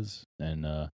glimpses, and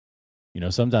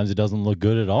sometimes it doesn't look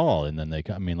good at all, and then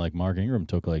like Mark Ingram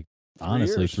took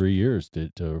 3 years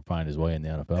to find his way in the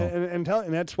NFL.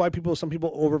 And that's why some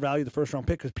people overvalue the first round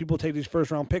pick, because people take these first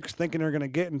round picks thinking they're going to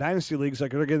get in dynasty leagues,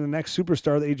 like they're getting the next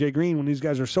superstar, the AJ Green, when these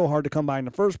guys are so hard to come by in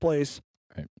the first place.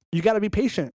 Right. You got to be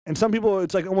patient. And some people,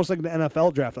 it's like almost like the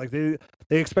NFL draft. Like they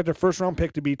expect a first round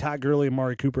pick to be Todd Gurley and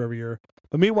Amari Cooper every year.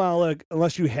 But meanwhile,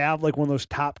 unless you have one of those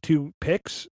top 2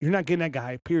 picks, you're not getting that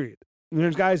guy, period. And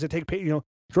there's guys that take,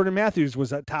 Jordan Matthews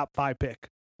was a top 5 pick.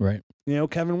 Right.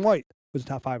 Kevin White was a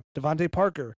top 5. Devontae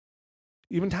Parker,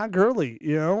 even Todd Gurley,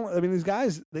 I mean, these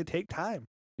guys, they take time.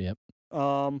 Yep.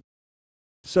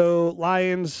 So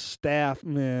Lions staff,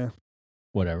 meh.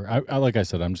 Whatever. I like I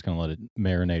said, I'm just going to let it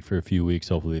marinate for a few weeks.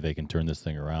 Hopefully they can turn this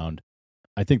thing around.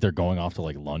 I think they're going off to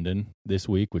London this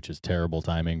week, which is terrible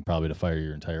timing, probably to fire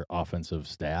your entire offensive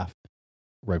staff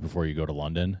right before you go to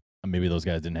London. Maybe those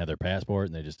guys didn't have their passport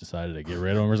and they just decided to get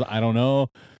rid of them. I don't know.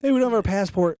 Hey, we don't have our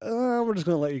passport. We're just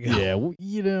going to let you go. Yeah, well,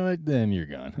 then you're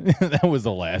gone. That was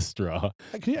the last straw.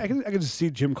 I can just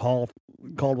see Jim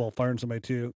Caldwell firing somebody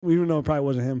too, even though it probably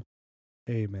wasn't him.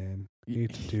 Hey, man, you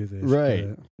need to do this. Right.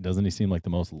 Doesn't he seem like the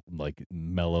most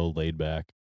mellow, laid back?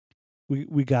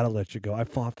 We got to let you go. I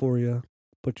fought for you.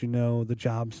 but the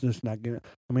job's just not getting.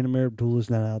 I mean, Amir Abdullah's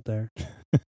not out there.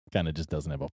 Kind of just doesn't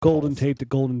have a Golden pulse. Tate, the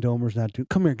Golden Domer's not too.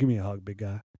 Come here, give me a hug, big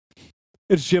guy.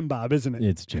 It's Jim Bob, isn't it?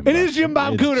 It's Jim. It Bob. is Jim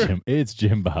Bob Cooter. It's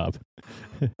Jim Bob.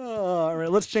 All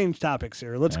right, let's change topics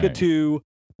here. Let's All get right. to.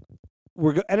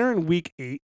 We're entering week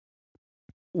 8.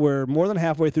 We're more than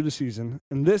halfway through the season,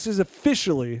 and this is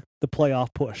officially the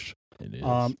playoff push. It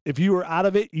is. If you are out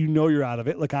of it, you're out of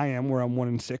it, like I am, where I'm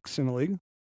 1-6 in the league.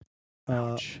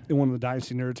 Ouch. In one of the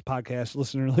Dynasty Nerds podcast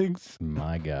listener leagues.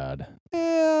 My God.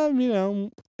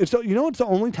 And, it's the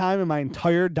only time in my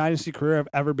entire Dynasty career I've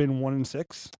ever been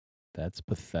 1-6. That's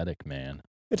pathetic, man.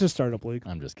 It's a startup league.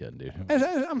 I'm just kidding, dude.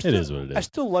 It is what it is. I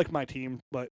still like my team,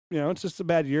 but, it's just a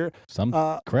bad year. Some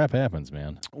crap happens,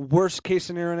 man. Worst case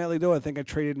scenario in that league, though, I think I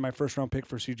traded my first-round pick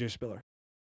for C.J. Spiller.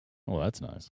 Well, that's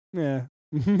nice. Yeah.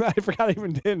 I forgot I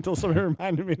even did until somebody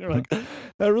reminded me. They're like,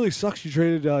 that really sucks. You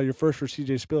traded your first for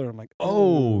C.J. Spiller. I'm like,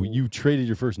 Oh, you traded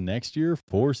your first next year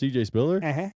for C.J. Spiller?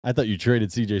 Uh-huh. I thought you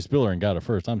traded C.J. Spiller and got a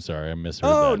first. I'm sorry, I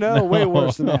misheard Oh, that. no, way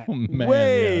worse than that. Oh, man,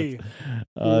 way,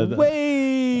 yes.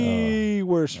 way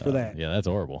worse for that. Yeah, that's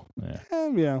horrible.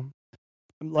 Yeah.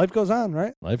 Life goes on,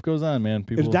 right? Life goes on, man.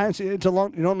 People. It's Dynasty. It's a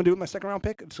long. You know what I'm gonna do with my second round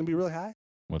pick? It's gonna be really high.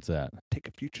 What's that? Take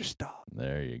a future stock.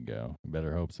 There you go.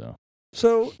 Better hope so.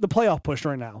 So the playoff push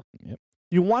right now. Yep.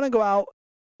 You want to go out.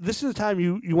 This is the time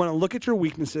you want to look at your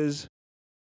weaknesses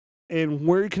and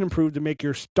where you can improve to make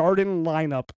your starting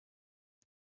lineup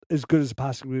as good as it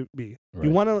possibly be. Right.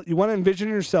 You want to envision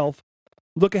yourself,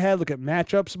 look ahead, look at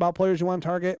matchups about players you want to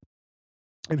target,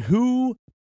 and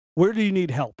where do you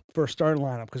need help for a starting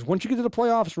lineup? Because once you get to the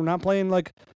playoffs, we're not playing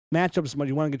like matchups much.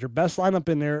 You want to get your best lineup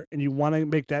in there, and you want to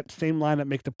make that same lineup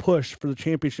make the push for the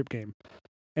championship game.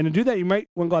 And to do that, you might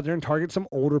want to go out there and target some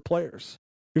older players.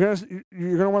 You're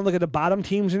gonna want to look at the bottom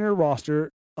teams in your roster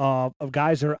of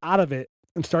guys that are out of it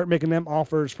and start making them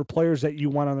offers for players that you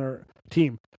want on their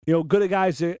team. Good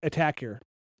guys to attack here.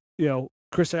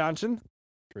 Chris Johnson.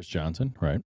 Chris Johnson,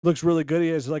 right? Looks really good. He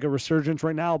has like a resurgence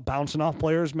right now, bouncing off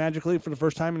players magically for the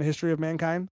first time in the history of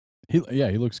mankind. He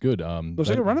looks good. Looks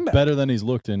like a running back. Better than he's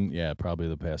looked in, probably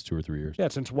the past 2 or 3 years. Yeah,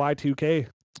 since Y2K.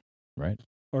 Right.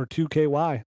 Or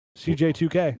 2KY.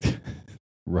 CJ2K.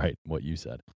 Right, what you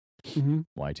said. Mm-hmm.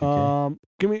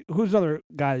 Y2K. Who's another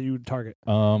guy that you would target?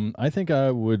 I think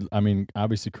I would. I mean,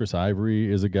 obviously Chris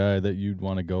Ivory is a guy that you'd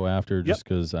want to go after just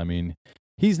because. I mean,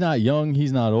 he's not young,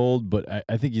 he's not old, but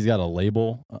I think he's got a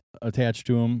label attached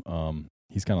to him.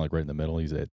 He's kind of like right in the middle.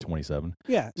 He's at 27.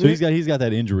 Yeah. So he's got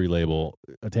that injury label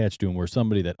attached to him, where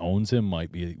somebody that owns him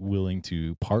might be willing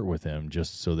to part with him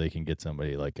just so they can get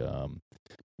somebody like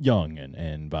young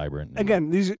and vibrant. Again,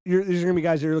 these are going to be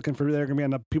guys that you're looking for. They're going to be on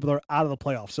the people that are out of the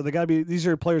playoffs. So they got to be. These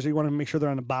are players that you want to make sure they're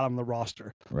on the bottom of the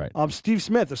roster. Right. Steve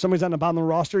Smith. If somebody's on the bottom of the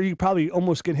roster, you probably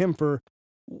almost get him for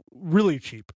really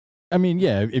cheap. I mean,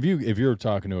 yeah. If you're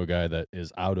talking to a guy that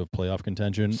is out of playoff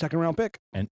contention, Second round pick,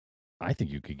 and I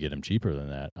think you could get him cheaper than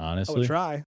that. Honestly, I would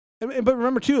try. But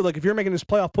remember too, like if you're making this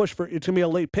playoff push it's gonna be a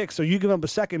late pick, so you give him a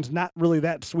second's not really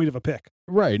that sweet of a pick.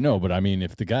 Right. No, but I mean,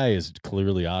 if the guy is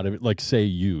clearly out of it, like say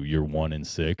you're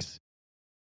 1-6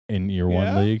 in your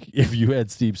one league, if you had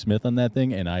Steve Smith on that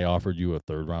thing and I offered you a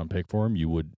 3rd round pick for him, you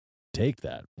would take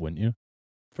that, wouldn't you?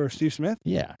 For Steve Smith?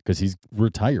 Yeah, because he's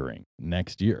retiring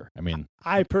next year. I mean,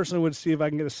 I personally would see if I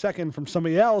can get a second from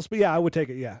somebody else, but yeah, I would take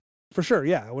it. Yeah. For sure,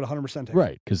 yeah, I would 100% take it.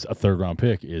 Right, because a 3rd round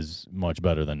pick is much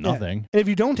better than nothing. And if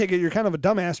you don't take it, you're kind of a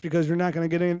dumbass because you're not going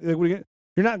to get in.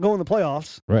 You're not going to the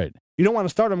playoffs. Right. You don't want to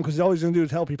start him because all he's going to do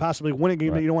is help you possibly win a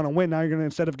game that you don't want to win. Now you're going to,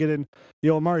 instead of getting,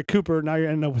 Amari Cooper, now you're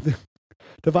ending up with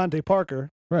Devontae Parker.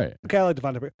 Right. Okay, I like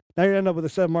Devontae Parker. Now you're ending up with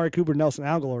instead of Amari Cooper, Nelson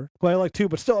Aguilar, who I like too,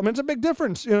 but still, I mean, it's a big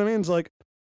difference. You know what I mean? It's like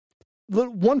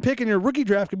one pick in your rookie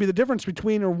draft could be the difference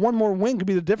between, or one more win could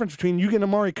be the difference between you getting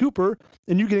Amari Cooper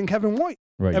and you getting Kevin White.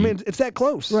 Right. I mean, it's that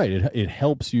close. Right. It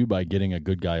helps you by getting a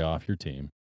good guy off your team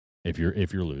if you're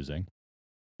losing,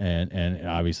 and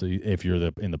obviously if you're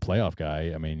in the playoff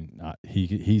guy, I mean,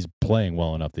 he's playing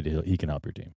well enough that he can help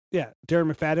your team. Yeah,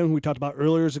 Darren McFadden, who we talked about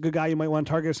earlier, is a good guy you might want to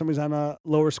target if somebody's on a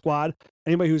lower squad.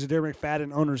 Anybody who's a Darren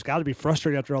McFadden owner has got to be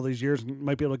frustrated after all these years and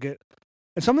might be able to get.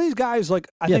 And some of these guys, like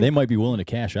I think they might be willing to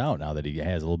cash out now that he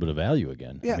has a little bit of value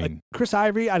again. Yeah, I mean, like Chris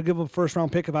Ivory, I'd give him a 1st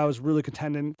round pick if I was really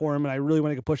contending for him, and I really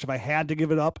want to get pushed. If I had to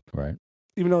give it up, right?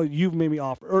 Even though you've made me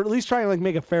offer, or at least try and like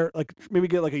make a fair, like maybe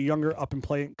get like a younger up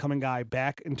and coming guy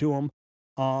back into him.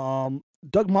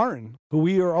 Doug Martin, who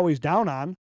we are always down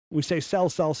on, we say sell,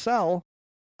 sell, sell.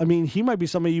 I mean, he might be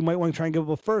somebody you might want to try and give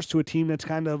up a 1st to a team that's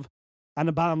kind of on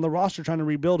the bottom of the roster trying to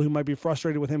rebuild, who might be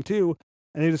frustrated with him too,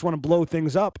 and they just want to blow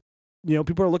things up.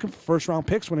 People are looking for 1st round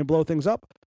picks when they blow things up.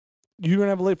 You're going to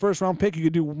have a late 1st round pick. You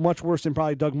could do much worse than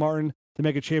probably Doug Martin to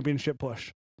make a championship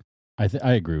push.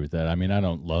 I agree with that. I mean, I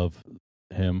don't love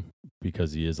him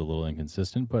because he is a little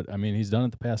inconsistent, but I mean, he's done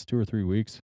it the past 2 or 3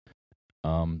 weeks.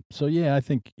 So yeah, I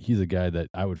think he's a guy that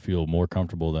I would feel more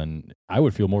comfortable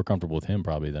with him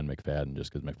probably than McFadden,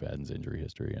 just because McFadden's injury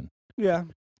history and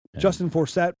Justin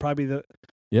Forsett probably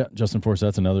Justin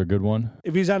Forsett's another good one.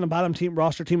 If he's on the bottom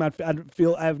roster team, I'd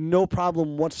feel I have no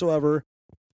problem whatsoever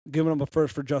giving him a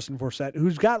first for Justin Forsett,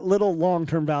 who's got little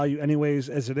long-term value anyways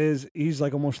as it is. He's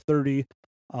like almost 30.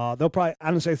 They'll probably,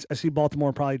 honestly, I see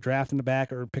Baltimore probably drafting the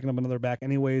back or picking up another back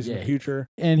anyways in the future.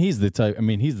 And he's the type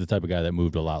of guy that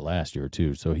moved a lot last year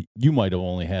too. So you might have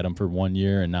only had him for 1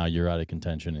 year and now you're out of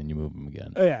contention and you move him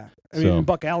again. Oh yeah. I mean,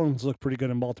 Buck Allen's looked pretty good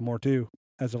in Baltimore too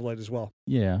as of late as well.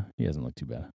 Yeah. He hasn't looked too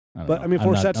bad. But I mean,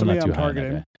 Forsett's somebody I'm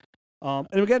targeting. And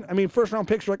again, I mean, first round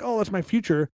picks are like, oh, that's my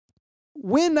future.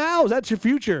 Win now. That's your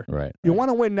future. Right. You want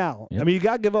to win now. Yep. I mean, you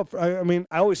got to give up. I mean,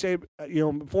 I always say,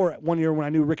 before 1 year when I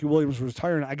knew Ricky Williams was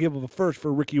retiring, I gave up a first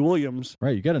for Ricky Williams.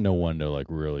 Right. You got to know when to like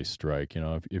really strike.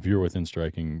 If you're within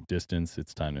striking distance,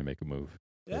 it's time to make a move.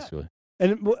 Yeah. Basically.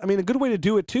 And I mean, a good way to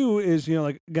do it too is,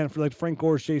 like again, for like Frank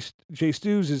Gore's Jay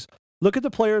Stews is look at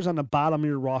the players on the bottom of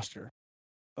your roster.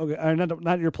 Okay,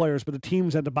 not your players, but the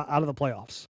teams out of the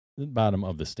playoffs. The bottom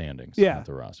of the standings. Yeah. Not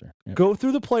the roster. Yep. Go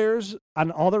through the players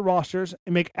on all their rosters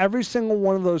and make every single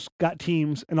one of those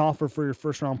teams an offer for your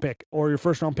first round pick or your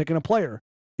first round pick in a player.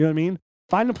 You know what I mean?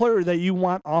 Find a player that you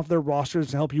want off their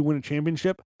rosters to help you win a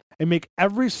championship and make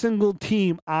every single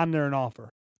team on there an offer.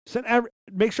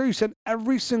 Make sure you send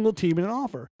every single team an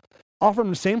offer. Offer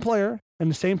them the same player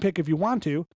and the same pick if you want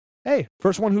to. Hey,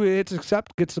 first one who hits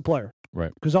accept gets the player.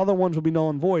 Right. Because all the ones will be null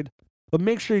and void. But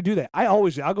make sure you do that.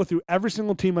 I'll go through every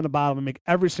single team on the bottom and make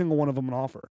every single one of them an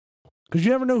offer. Because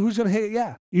you never know who's going to hit.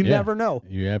 You never know.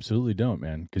 You absolutely don't,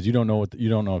 man. Because you don't know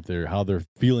if how they're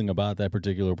feeling about that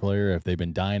particular player. If they've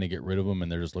been dying to get rid of them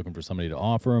and they're just looking for somebody to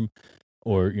offer them,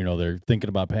 or they're thinking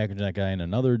about packaging that guy in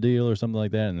another deal or something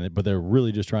like that. But they're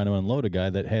really just trying to unload a guy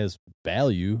that has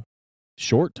value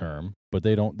short term, but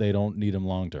they don't need him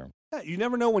long term. Yeah, you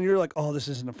never know when you're like, oh, this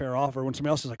isn't a fair offer. When somebody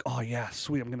else is like, oh, yeah,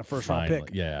 sweet, I'm going to first round pick.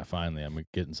 Yeah, finally, I'm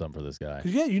getting something for this guy.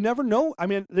 Yeah, you never know. I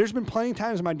mean, there's been plenty of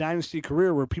times in my dynasty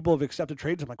career where people have accepted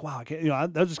trades. I'm like, wow, I can't,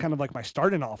 that was just kind of like my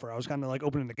starting offer. I was kind of like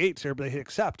opening the gates here, but they hit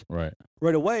accept right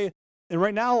away. And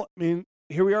right now, I mean,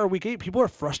 here we are, week 8. People are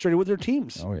frustrated with their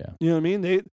teams. Oh yeah, you know what I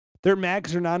mean? They're mad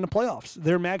because they're not in the playoffs.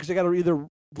 They're mad because they got to either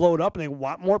blow it up and they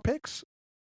want more picks.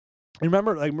 And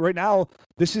remember, like right now,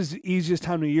 this is the easiest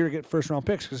time of the year to get first-round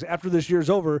picks because after this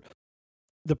year's over,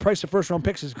 the price of first-round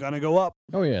picks is going to go up.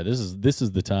 Oh yeah, this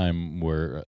is the time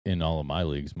where in all of my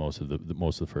leagues, most of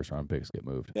the first-round picks get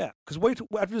moved. Yeah, because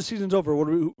after the season's over, what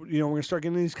do we? We're going to start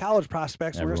getting these college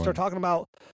prospects. We're going to start talking about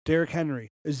Derrick Henry,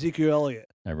 Ezekiel Elliott,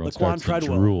 everyone Laquan starts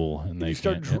Treadwell. To drool, and they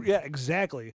Yeah,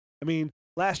 exactly. I mean,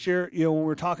 last year, when we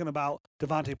were talking about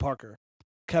Devontae Parker,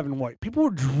 Kevin White, people were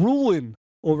drooling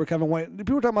over Kevin White.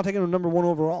 People were talking about taking him number 1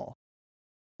 overall.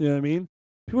 You know what I mean?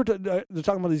 People they're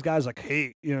talking about these guys like,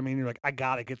 hey, you know what I mean? You're like, I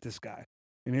got to get this guy.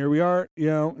 And here we are,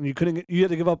 and you had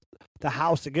to give up the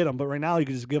house to get him, but right now you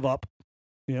can just give up,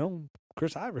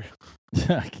 Chris Ivory.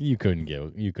 You couldn't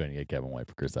get Kevin White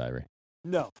for Chris Ivory.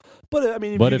 No. But I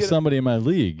mean, if somebody in my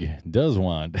league does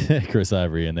want Chris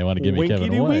Ivory and they want to give me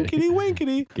Kevin White,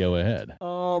 winkety, go ahead.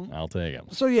 I'll take him.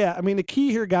 So yeah, I mean, the key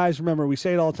here, guys, remember, we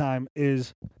say it all the time,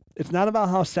 is it's not about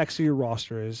how sexy your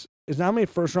roster is. It's not how many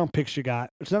first-round picks you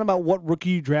got. It's not about what rookie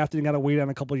you drafted and got to wait on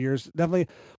a couple of years. Definitely,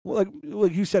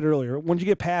 like you said earlier, once you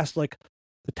get past like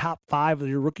the top 5 of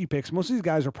your rookie picks, most of these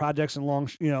guys are projects and long.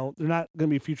 They're not going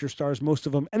to be future stars, most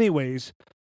of them, anyways.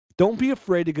 Don't be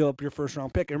afraid to give up your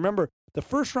first-round pick. And remember, the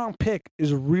first-round pick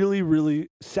is really, really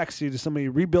sexy to somebody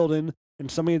rebuilding and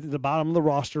somebody at the bottom of the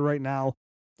roster right now.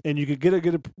 And you could get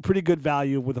a pretty good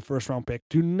value with a first-round pick.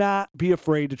 Do not be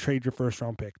afraid to trade your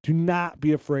first-round pick. Do not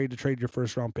be afraid to trade your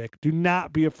first-round pick. Do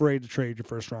not be afraid to trade your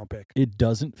first-round pick. It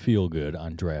doesn't feel good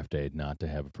on draft day not to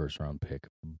have a first-round pick,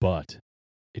 but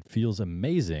it feels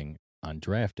amazing on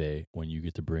draft day when you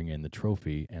get to bring in the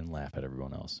trophy and laugh at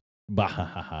everyone else.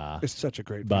 Bah-ha-ha-ha. It's such a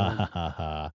great feeling.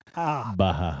 Bah-ha-ha-ha.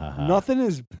 Bah-ha-ha-ha. Nothing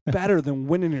is better than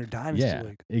winning your Dynasty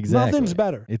League. Exactly. Nothing's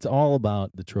better. It's all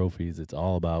about the trophies. It's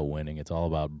all about winning. It's all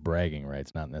about bragging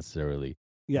rights, not necessarily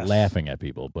laughing at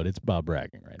people, but it's about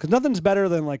bragging rights. Because nothing's better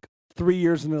than like 3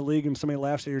 years in the league and somebody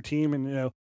laughs at your team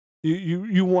and,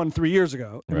 you won 3 years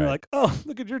ago. And you're like, oh,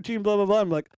 look at your team, blah, blah, blah. I'm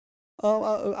like,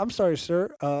 I'm sorry, sir.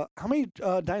 How many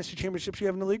Dynasty championships you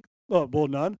have in the league? Oh, well,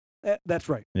 none. That's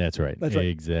right. That's right.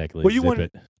 Exactly. Well,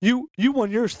 you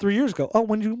won yours 3 years ago. Oh,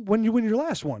 when you win your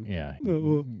last one? Yeah.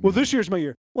 Well, this year's my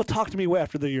year. Well, talk to me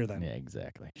after the year then. Yeah,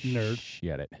 exactly. Nerd.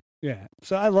 Get it. Yeah.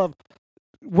 So I love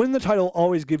Winning the title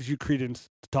always gives you credence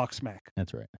to talk smack.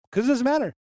 That's right. Because it doesn't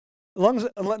matter. As long as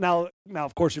now,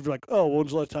 of course, if you're like, oh, when's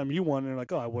the last time you won? And you're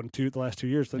like, oh, I won the last 2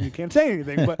 years, then you can't say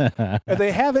anything. But if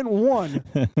they haven't won,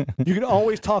 you can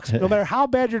always talk. No matter how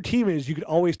bad your team is, you can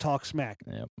always talk smack.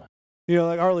 Yep. You know,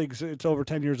 like our league, it's over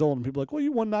 10 years old, and people are like, well,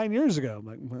 you won 9 years ago. I'm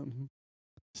like, well,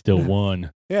 still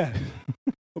won. Yeah,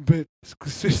 but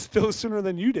it's still sooner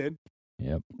than you did.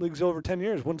 Yep. League's over 10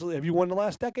 years. Have you won the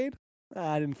last decade?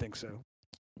 I didn't think so.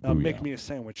 Make me a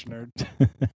sandwich, nerd.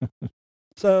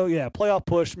 So yeah, playoff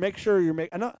push. Make sure you're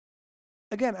making.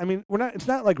 Again, I mean, we're not. It's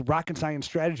not like rocket science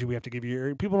strategy we have to give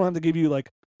you. People don't have to give you like.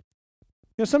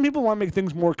 You know, some people want to make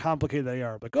things more complicated than they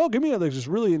are. Like, oh, give me this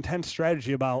really intense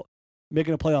strategy about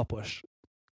making a playoff push.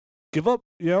 Give up.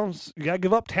 You know, you gotta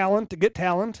give up talent to get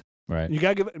talent. Right. You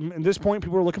gotta give. At this point,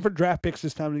 people are looking for draft picks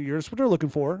this time of the year. That's what they're looking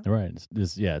for. Right.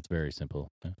 It's very simple.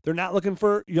 Yeah. They're not looking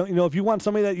for you know if you want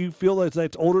somebody that you feel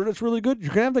that's older that's really good,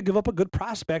 you're gonna have to give up a good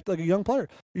prospect like a young player.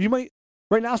 You might.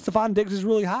 Right now, Stephon Diggs is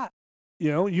really hot.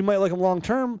 You know, you might like him long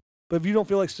term, but if you don't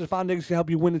feel like Stephon Diggs can help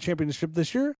you win the championship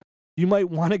this year, you might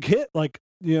want to get like,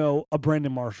 you know, a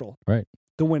Brandon Marshall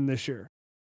to win this year.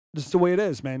 This is the way it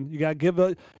is, man. You got to give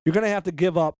up. You're going to have to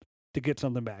give up to get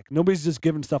something back. Nobody's just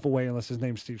giving stuff away unless his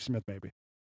name's Steve Smith, maybe.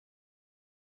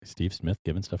 Steve Smith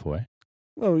giving stuff away?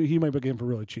 Well, he might be getting for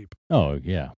really cheap. Oh,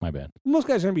 yeah, my bad. Most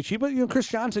guys are going to be cheap, but, you know, Chris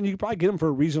Johnson, you could probably get him for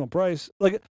a reasonable price.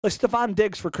 Like Stephon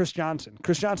Diggs for Chris Johnson.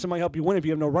 Chris Johnson might help you win if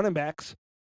you have no running backs.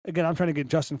 Again, I'm trying to get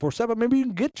Justin Forsett, but maybe you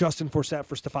can get Justin Forsett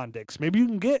for Stephon Diggs. Maybe you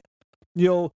can get, you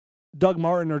know, Doug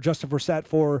Martin or Justin Forsett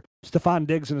for Stephon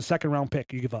Diggs in a second-round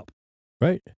pick you give up.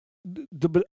 Right.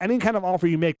 But any kind of offer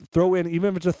you make, throw in,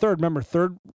 even if it's a third. Remember,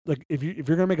 like if you're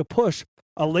going to make a push,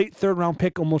 a late third-round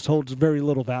pick almost holds very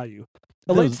little value.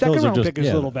 A late second-round pick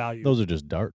is little value. Those are just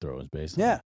dart throws, basically.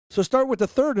 Yeah. So start with the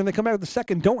third, and then come back with the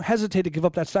second. Don't hesitate to give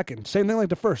up that second. Same thing like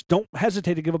the first. Don't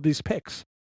hesitate to give up these picks.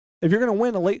 If you're going to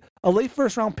win, a late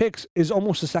first-round pick is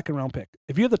almost a second-round pick.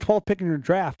 If you have the 12th pick in your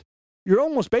draft, you're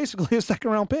almost basically a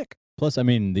second-round pick. Plus, I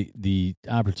mean, the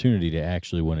opportunity to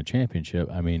actually win a championship,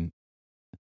 I mean,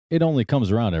 it only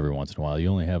comes around every once in a while. You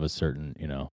only have a certain, you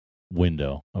know,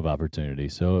 window of opportunity.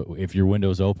 So if your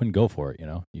window's open, go for it. You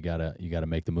know, you gotta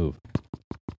make the move.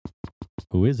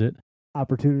 Who is it?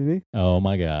 Opportunity. Oh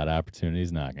my God,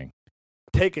 opportunity's knocking.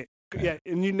 Take it. Yeah,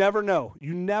 and you never know.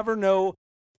 You never know.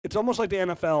 It's almost like the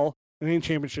NFL and any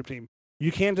championship team.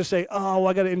 You can't just say, "Oh, well,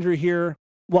 I got an injury here.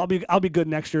 Well, I'll be good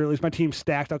next year. At least my team's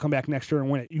stacked. I'll come back next year and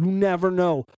win it." You never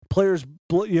know. Players,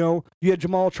 you know, you had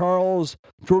Jamal Charles,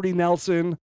 Jordy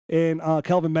Nelson, and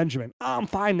Kelvin Benjamin. Oh, I'm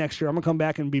fine next year. I'm gonna come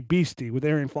back and be beastie with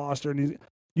Arian Foster. And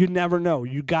you never know.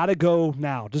 You gotta go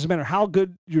now. Doesn't matter how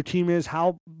good your team is,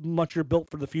 how much you're built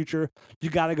for the future. You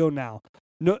gotta go now.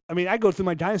 No, I mean, I go through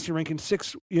my dynasty ranking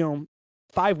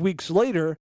 5 weeks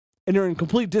later, and they're in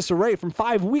complete disarray from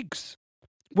 5 weeks.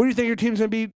 What do you think your team's gonna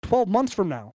be 12 months from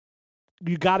now?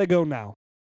 You gotta go now.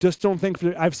 Just don't think.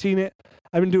 I've seen it.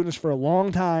 I've been doing this for a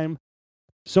long time.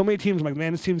 So many teams, I'm like,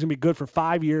 man, this team's going to be good for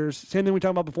 5 years. Same thing we talked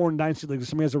about before in Dynasty League. If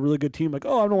somebody has a really good team, like,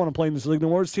 oh, I don't want to play in this league no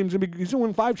more. This team's going to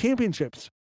win 5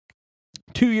 championships.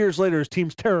 2 years later, his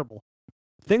team's terrible.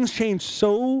 Things change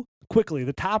so quickly.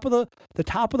 The top of the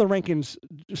rankings,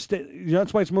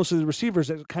 that's why it's mostly the receivers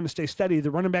that kind of stay steady.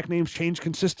 The running back names change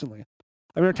consistently.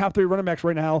 I mean, our top 3 running backs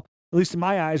right now, at least in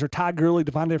my eyes, are Todd Gurley,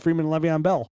 Devontae Freeman, and Le'Veon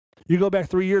Bell. You go back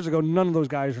 3 years ago, none of those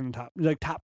guys are in the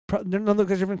top. None of those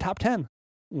guys are even in the top 10.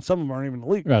 Well, some of them aren't even in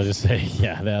the league. I was just saying,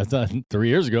 yeah, that's 3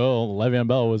 years ago. Le'Veon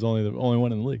Bell was the only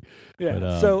one in the league. Yeah.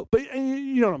 But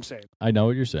you know what I'm saying. I know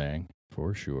what you're saying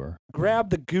for sure. Grab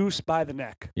the goose by the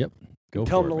neck. Yep.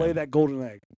 Tell him to lay that golden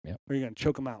egg. Yep. Or you're gonna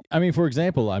choke him out. I mean, for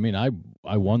example,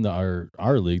 I won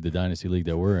our league, the Dynasty League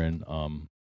that we're in,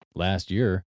 last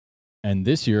year, and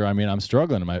this year, I mean, I'm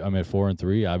struggling. I'm at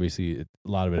 4-3. Obviously, a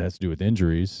lot of it has to do with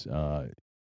injuries. I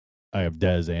have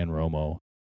Dez and Romo.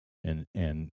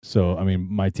 And so, I mean,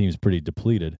 my team's pretty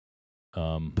depleted.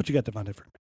 But you got Devontae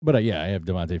Freeman. But, I have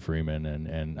Devontae Freeman,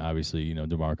 and obviously, you know,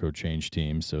 DeMarco changed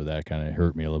teams, so that kind of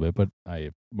hurt me a little bit. But I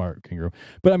have Mark Ingram.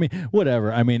 But, I mean,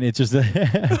 whatever. I mean, it's just,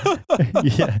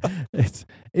 yeah,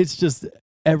 it's just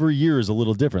every year is a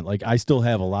little different. Like, I still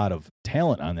have a lot of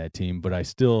talent on that team, but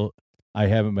I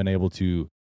haven't been able to,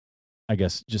 I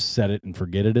guess, just set it and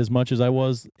forget it as much as I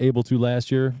was able to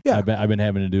last year. Yeah. I've been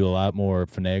having to do a lot more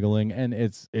finagling, and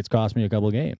it's cost me a couple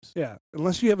of games. Yeah,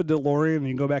 unless you have a DeLorean and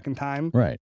you can go back in time.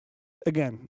 Right.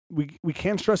 Again, we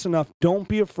can't stress enough. Don't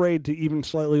be afraid to even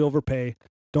slightly overpay.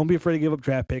 Don't be afraid to give up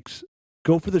draft picks.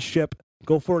 Go for the ship.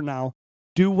 Go for it now.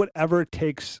 Do whatever it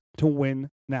takes to win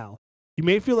now. You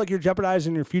may feel like you're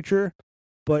jeopardizing your future,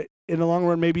 but in the long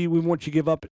run, maybe once you give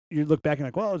up, you look back and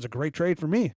like, well, it was a great trade for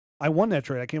me. I won that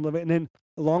trade. I can't believe it. And then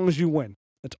as long as you win,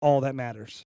 that's all that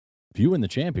matters. If you win the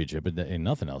championship, and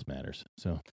nothing else matters.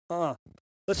 So,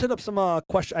 let's hit up some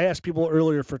questions. I asked people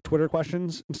earlier for Twitter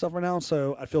questions and stuff right now,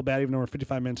 so I feel bad even though we're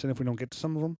 55 minutes in if we don't get to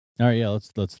some of them. All right, yeah,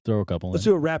 let's throw a couple. Let's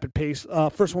do a rapid pace.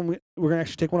 First one, we're gonna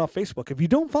actually take one off Facebook. If you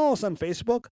don't follow us on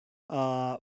Facebook,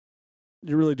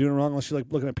 you're really doing it wrong unless you like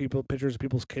looking at pictures of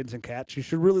people's kids and cats. You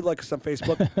should really like us on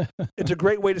Facebook. It's a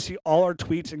great way to see all our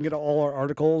tweets and get all our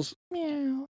articles.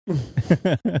 Meow.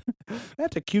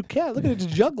 That's a cute cat. Look at it just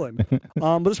juggling.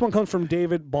 But this one comes from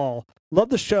David Ball. Love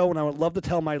the show, and I would love to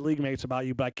tell my league mates about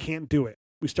you, but I can't do it.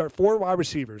 We start 4 wide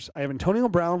receivers. I have Antonio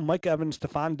Brown, Mike Evans,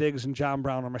 Stephon Diggs, and John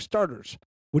Brown are my starters.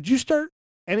 Would you start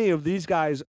any of these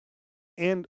guys?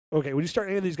 Would you start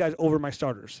any of these guys over my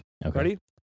starters? Okay. Ready?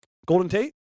 Golden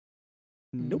Tate?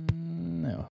 Nope.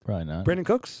 No, probably not. Brandon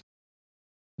Cooks?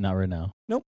 Not right now.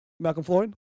 Nope. Malcolm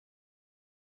Floyd?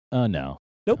 No.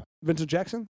 Nope. Vincent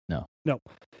Jackson? No. No.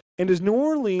 And is New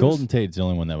Orleans Golden Tate's the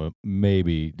only one that would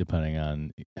maybe, depending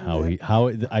on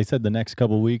how I said the next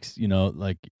couple of weeks,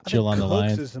 like chill on the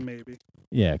Lions. Cooks is a maybe.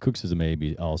 Yeah, Cooks is a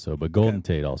maybe also, but Golden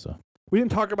Tate also. We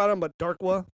didn't talk about him, but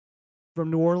Darkwa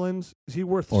from New Orleans, is he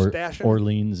worth stashing?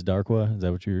 Orleans Darkwa, is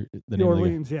that what the name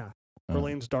Orleans, yeah.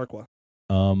 Orleans Darkwa.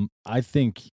 I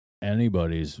think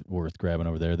anybody's worth grabbing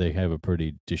over there. They have a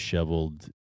pretty disheveled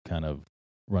kind of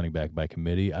running back by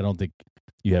committee. I don't think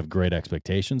you have great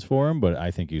expectations for him, but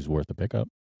I think he's worth a pickup.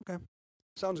 Okay.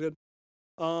 Sounds good.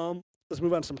 Let's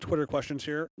move on to some Twitter questions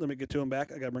here. Let me get to them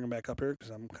back. I got to bring them back up here because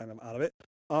I'm kind of out of it.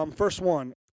 First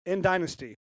one, in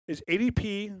Dynasty, is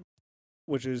ADP,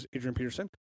 which is Adrian Peterson,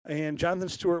 and Jonathan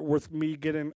Stewart worth me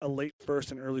getting a late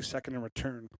first and early second in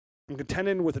return? I'm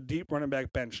contending with a deep running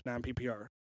back bench, non-PPR.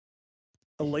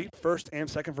 A late first and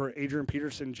second for Adrian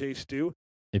Peterson, Jay Stu.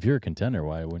 If you're a contender,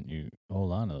 why wouldn't you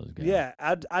hold on to those guys? Yeah,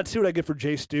 I'd see what I get for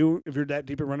Jay Stu if you're that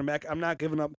deep at running back. I'm not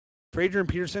giving up. For Adrian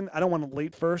Peterson, I don't want a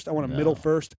late first. I want a middle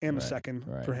first and a second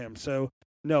for him. So,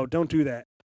 no, don't do that.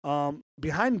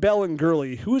 Behind Bell and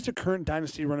Gurley, who is the current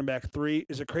Dynasty running back 3?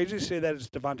 Is it crazy to say that it's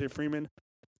Devontae Freeman?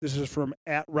 This is from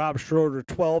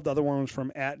 @RobSchroeder12. The other one was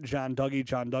from @John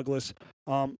Douglas.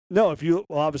 No,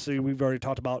 obviously we've already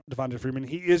talked about Devontae Freeman.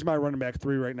 He is my running back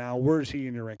 3 right now. Where is he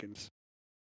in your rankings?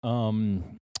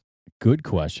 Good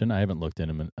question. I haven't looked at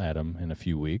him in a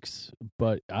few weeks,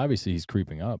 but obviously he's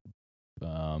creeping up.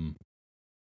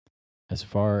 As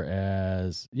far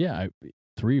as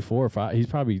 3, 4, 5, he's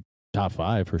probably top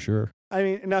 5 for sure. I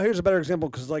mean, now here's a better example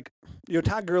because,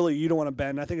 Todd Gurley, you don't want to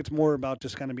bend. I think it's more about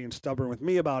just kind of being stubborn with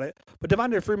me about it. But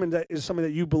Devontae Freeman is something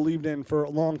that you believed in for a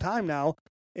long time now,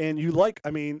 and you like.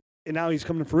 I mean, and now he's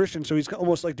coming to fruition, so he's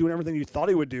almost like doing everything you thought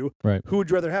he would do. Right. Who would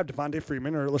you rather have, Devontae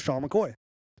Freeman or LaShawn McCoy?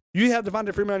 You have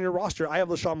Devontae Freeman on your roster. I have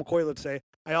LaShawn McCoy. Let's say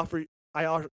I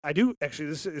do actually.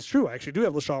 This is true. I actually do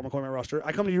have LaShawn McCoy on my roster.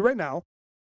 I come to you right now.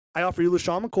 I offer you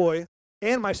LaShawn McCoy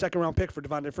and my second round pick for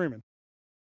Devontae Freeman.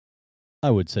 I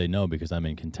would say no because I'm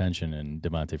in contention and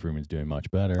Devontae Freeman's doing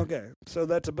much better. Okay, so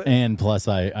that's a bit. And plus,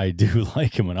 I do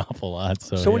like him an awful lot.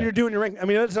 So when you're doing your rank, I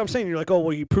mean, that's what I'm saying. You're like, oh,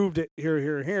 well, he proved it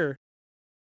here.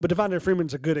 But Devontae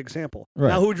Freeman's a good example. Right.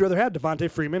 Now, who would you rather have, Devontae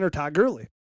Freeman or Todd Gurley?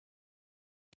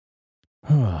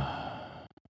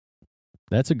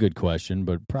 That's a good question,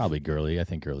 but probably Gurley. I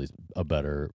think Gurley's a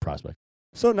better prospect.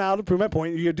 So now, to prove my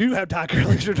point, you do have Todd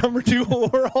Gurley as your number 2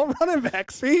 overall running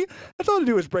back. See? That's all to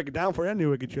do is break it down for you. I knew it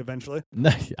would get you eventually.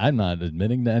 I'm not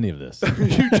admitting to any of this.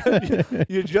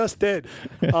 you just did.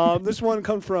 This one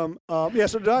comes from, so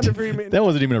Devontae Freeman. That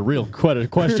wasn't even a real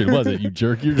question, was it, you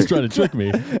jerk? You're just trying to trick me.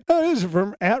 No, it is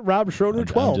from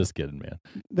 @RobSchroeder12. I'm just kidding, man.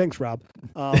 Thanks, Rob.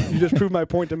 You just proved my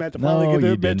point to Matt to finally get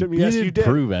to admit to me. Yes, you did.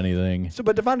 Prove anything. So,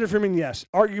 but Devontae Freeman, yes.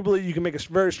 Arguably, you can make a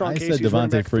very strong case. I said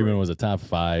Devontae Freeman was a top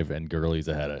 5 and Gurley's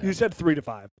ahead of him. You said 3 to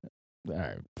 5. All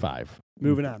right, 5.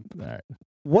 Moving on. All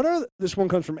right. This one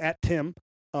comes from @Tim.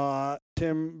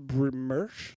 Tim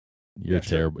Brimersh. You're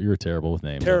terrible. Sure. You're terrible with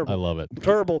names. Terrible. I love it.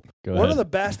 Terrible. Go what ahead. are the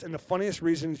best and the funniest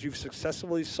reasons you've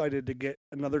successfully cited to get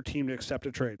another team to accept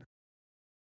a trade?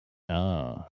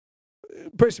 Oh.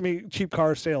 Basically, cheap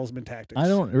car salesman tactics. I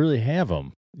don't really have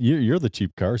them. You're the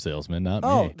cheap car salesman, not me.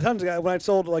 Oh, tons of guys. When I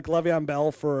sold Le'Veon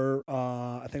Bell for,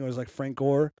 I think it was Frank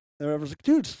Gore. I was like,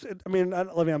 dude, I mean, not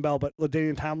Le'Veon Bell, but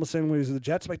LaDainian Tomlinson when he was in the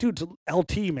Jets. I'm like, dude, it's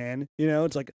LT, man.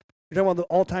 It's like, you're talking about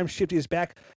the all-time shiftiest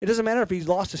back. It doesn't matter if he's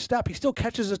lost a step. He still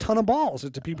catches a ton of balls.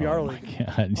 It's a PPR league.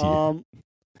 God,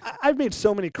 I've made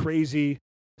so many crazy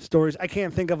stories. I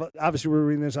can't think of, obviously we're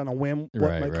reading this on a whim,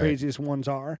 what my craziest ones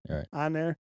are on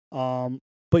there.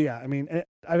 But yeah, I mean,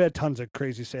 I've had tons of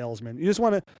crazy salesmen. You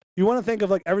want to think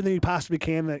of everything you possibly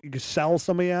can that you could sell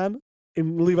somebody on.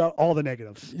 and leave out all the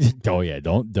negatives. Oh yeah,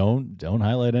 don't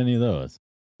highlight any of those.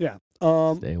 Yeah.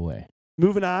 Stay away.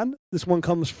 Moving on. This one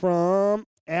comes from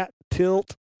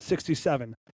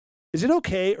 @tilt67. Is it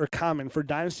okay or common for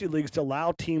dynasty leagues to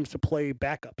allow teams to play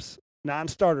backups,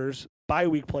 non-starters,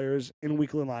 bye-week players in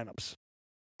weekly lineups?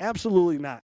 Absolutely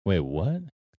not. Wait, what?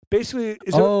 Basically,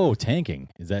 tanking.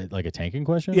 Is that like a tanking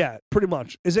question? Yeah, pretty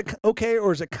much. Is it okay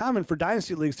or is it common for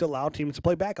dynasty leagues to allow teams to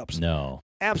play backups? No.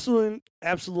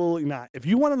 Absolutely not. If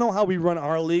you want to know how we run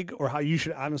our league or how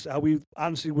we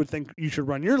honestly would think you should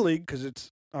run your league, because it's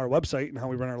our website and how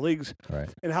we run our leagues, right,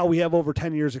 and how we have over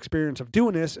 10 years experience of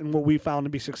doing this, and what we found to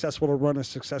be successful to run a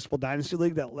successful dynasty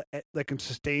league that can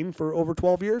sustain for over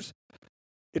 12 years.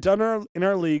 It's in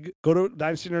our league. Go to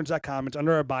dynastynerds.com. It's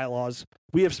under our bylaws.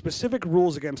 We have specific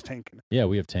rules against tanking. Yeah,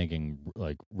 we have tanking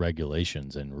like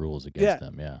regulations and rules against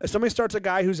them. Yeah. If somebody starts a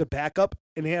guy who's a backup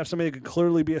and they have somebody that could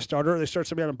clearly be a starter, or they start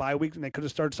somebody on a bye week and they could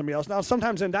have started somebody else. Now,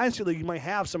 sometimes in a dynasty league, you might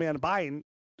have somebody on a bye and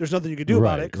there's nothing you can do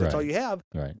about it because that's all you have.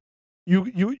 Right.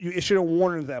 You issue a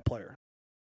warning to that player.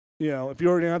 If you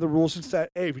already have the rules, it's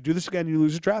that, hey, if you do this again, you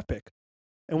lose a draft pick.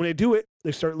 And when they do it,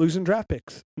 they start losing draft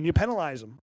picks and you penalize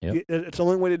them. Yep. It's the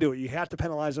only way to do it. You have to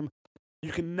penalize them.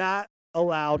 You cannot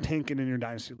allow tanking in your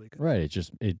dynasty league. Right.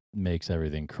 It makes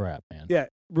everything crap, man. Yeah.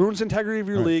 Ruins the integrity of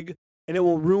your league, and it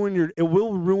will ruin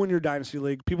your dynasty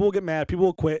league. People will get mad. People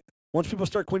will quit. Once people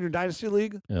start quitting your dynasty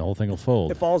league, the whole thing will fold.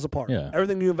 It falls apart. Yeah.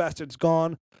 Everything you invested is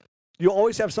gone. You'll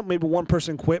always have something, maybe one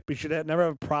person quit, but you should never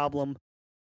have a problem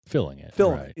filling it.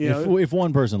 Right. If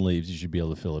one person leaves, you should be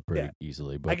able to fill it pretty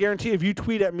easily. But I guarantee if you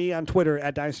tweet at me on Twitter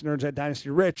at Dynasty Nerds at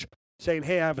Dynasty Rich saying,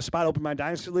 hey, I have a spot open in my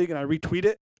dynasty league, and I retweet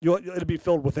it, it'll be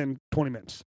filled within 20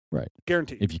 minutes. Right.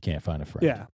 Guaranteed. If you can't find a friend.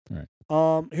 Yeah.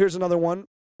 Right. Here's another one.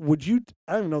 I don't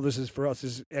even know if this is for us.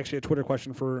 This is actually a Twitter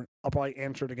question I'll probably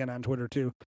answer it again on Twitter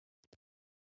too.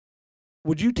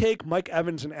 Would you take Mike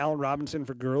Evans and Allen Robinson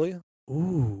for Gurley?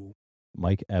 Ooh.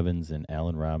 Mike Evans and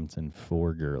Allen Robinson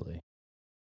for Gurley.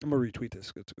 I'm going to retweet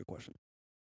this. It's a good question.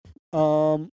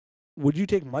 Would you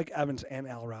take Mike Evans and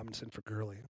Allen Robinson for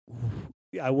Gurley? Ooh.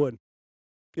 Yeah, I would.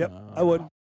 Yep, I would.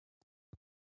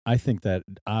 I think that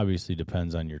obviously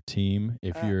depends on your team.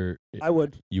 I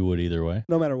would. You would either way?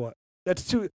 No matter what.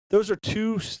 Those are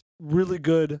two really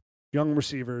good young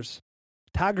receivers.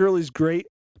 Todd Gurley's great,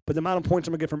 but the amount of points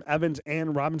I'm going to get from Evans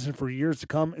and Robinson for years to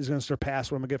come is going to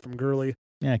surpass what I'm going to get from Gurley.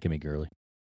 Yeah, give me Gurley.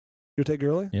 You'll take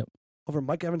Gurley? Yep. Over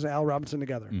Mike Evans and Al Robinson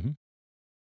together. Mm-hmm.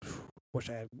 Wish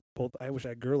I had both. I wish I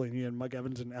had Gurley and you had Mike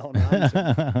Evans and Allen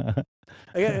Robinson.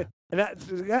 I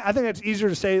think that's easier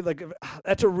to say. Like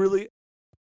that's a really.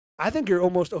 I think you're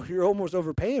almost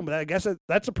overpaying, but I guess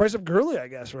that's the price of Gurley. I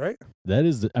guess, right? That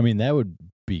is. That would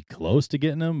be close to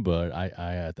getting him, but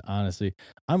I honestly,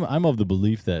 I'm of the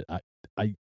belief that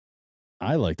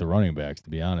I like the running backs. To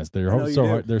be honest, they're so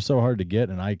hard. They're so hard to get,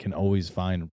 and I can always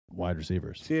find wide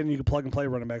receivers. See, and you can plug and play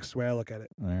running backs. The way I look at it.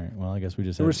 All right. Well, I guess we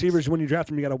just the receivers when you draft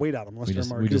them, you got to wait on them.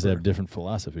 We just have different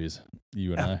philosophies.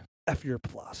 You and I. F your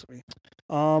philosophy.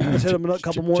 Let's hit them a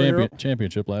couple more.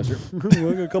 Championship last year. I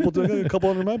got a couple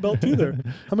under my belt too. There.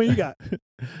 How many you got?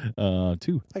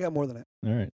 2. I got more than that.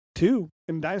 All right. 2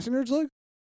 in Dynasty Nerds League.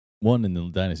 1 in the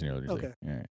Dynasty Nerds League. Okay.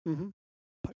 All right. Mm-hmm.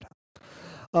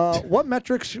 What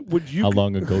metrics would you? How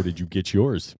long ago did you get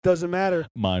yours? Doesn't matter.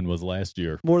 Mine was last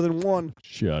year. More than one.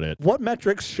 Shut it. What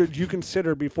metrics should you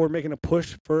consider before making a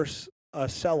push versus a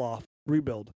sell-off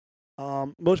rebuild?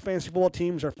 Most fantasy football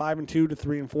teams are 5-2 to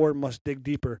 3-4. Must dig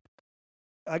deeper.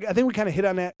 I think we kind of hit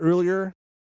on that earlier.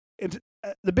 It's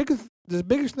the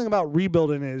biggest thing about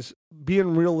rebuilding is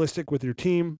being realistic with your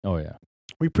team. Oh yeah.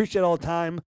 We preach that all the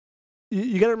time.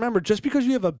 You got to remember, just because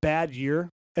you have a bad year,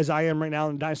 as I am right now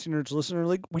in Dynasty Nerds Listener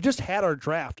League, we just had our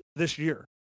draft this year.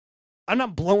 I'm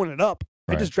not blowing it up.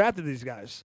 Right. I just drafted these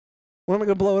guys. When am I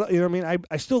going to blow it up? You know what I mean?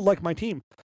 I still like my team.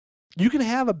 You can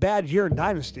have a bad year in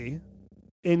Dynasty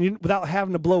without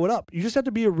having to blow it up. You just have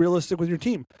to be realistic with your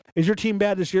team. Is your team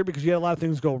bad this year because you had a lot of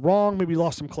things go wrong? Maybe you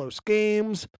lost some close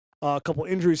games, a couple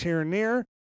injuries here and there?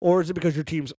 Or is it because your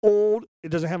team's old? It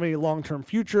doesn't have any long-term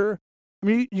future? I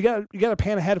mean, you got to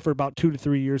pan ahead for about 2 to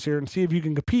 3 years here and see if you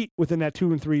can compete within that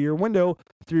 2 and 3 year window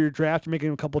through your draft and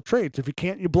making a couple trades. If you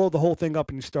can't, you blow the whole thing up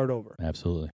and you start over.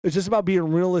 Absolutely. It's just about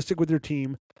being realistic with your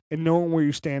team and knowing where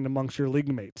you stand amongst your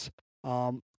league mates.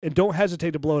 And don't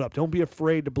hesitate to blow it up. Don't be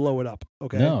afraid to blow it up.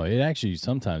 Okay. No, it actually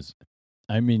sometimes.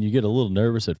 You get a little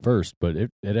nervous at first, but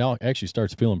it actually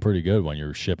starts feeling pretty good when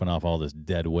you're shipping off all this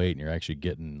dead weight and you're actually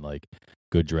getting like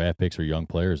good draft picks or young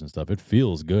players and stuff. It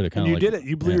feels good. It kind of did it.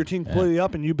 You blew your team completely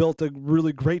up, and you built a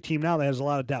really great team now that has a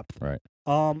lot of depth. Right.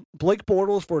 Blake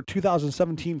Bortles for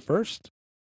 2017 first.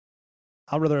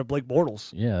 I'd rather have Blake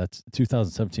Bortles. Yeah, that's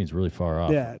 2017 is really far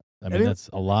off. Yeah. I mean, that's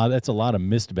a lot of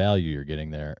missed value you're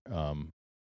getting there.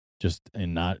 Just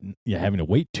and not having to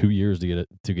wait 2 years to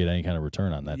get any kind of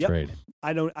return on that trade.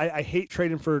 I hate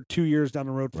trading for 2 years down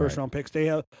the road first round picks.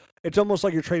 It's almost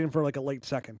like you're trading for like a late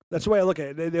second. That's the way I look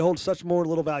at it. They hold such more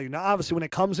little value. Now, obviously, when it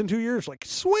comes in 2 years, like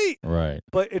sweet, right?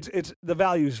 But it's the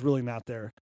value is really not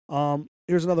there.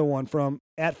 Here's another one from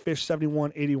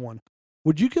 @fish7181.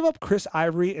 Would you give up Chris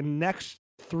Ivory in next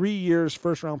 3 years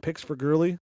first round picks for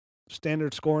Gurley?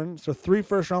 Standard scoring, so 3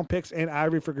 first round picks and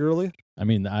Ivory for Gurley. I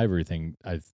mean, the Ivory thing,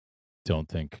 I don't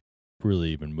think really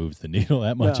even moves the needle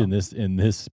that much in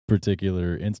this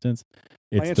particular instance.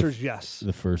 My answer is yes.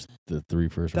 The 3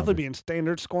 first definitely be in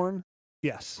standard scoring.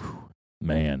 Yes.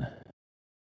 Man,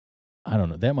 I don't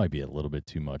know. That might be a little bit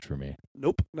too much for me.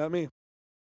 Nope, not me.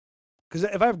 Because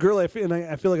if I have Gurley, I feel like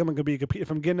I'm going to be if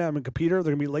I'm getting I'm a competitor,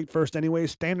 they're going to be late first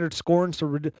anyways. Standard scoring,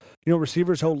 so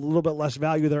receivers hold a little bit less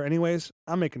value there anyways.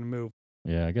 I'm making a move.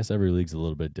 Yeah, I guess every league's a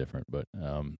little bit different, but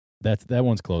that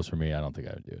one's close for me. I don't think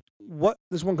I would do it.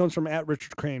 This one comes from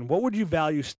 @Richard Crane. What would you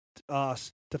value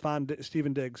Stefon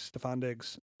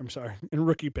Diggs? I'm sorry, in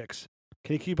rookie picks.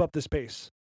 Can he keep up this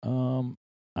pace?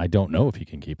 I don't know if he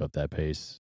can keep up that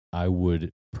pace. I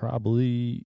would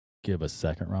probably give a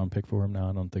second round pick for him now.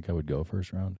 I don't think I would go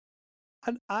first round.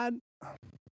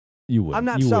 You would. I'm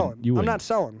not selling. I'm not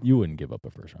selling. You wouldn't give up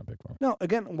a first round pick for him. No.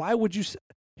 Again, why would you?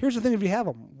 Here's the thing: if you have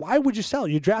him, why would you sell?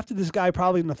 You drafted this guy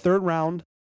probably in the 3rd round,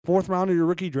 4th round of your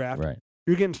rookie draft. Right.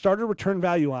 You're getting starter return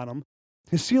value on him.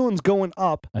 His ceiling's going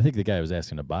up. I think the guy was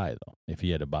asking to buy though. If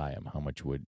he had to buy him, how much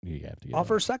would he have to give?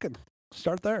 Offer a second.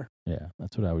 Start there. Yeah,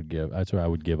 that's what I would give. That's what I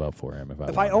would give up for him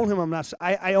if I own him. I'm not.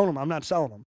 I own him. I'm not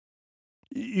selling him.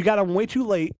 You got him way too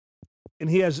late, and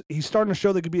he's starting to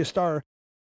show that he could be a star.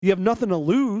 You have nothing to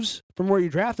lose from where you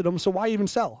drafted him, so why even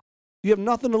sell? You have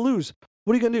nothing to lose.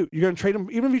 What are you going to do? You're going to trade him,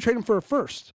 even if you trade him for a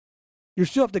first. You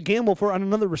still have to gamble on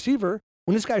another receiver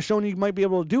when this guy's showing you might be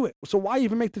able to do it. So why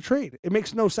even make the trade? It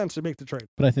makes no sense to make the trade.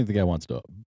 But I think the guy wants to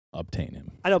obtain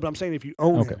him. I know, but I'm saying if you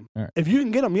own him. All right. If you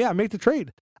can get him, make the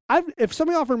trade. If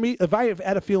somebody offered me, if I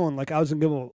had a feeling like I was going to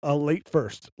give a late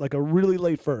first, like a really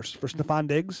late first for Stefon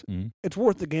Diggs, it's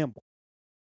worth the gamble.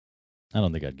 I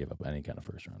don't think I'd give up any kind of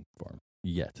first round for him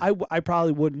yet. I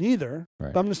probably wouldn't either.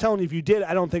 Right. But I'm just telling you, if you did,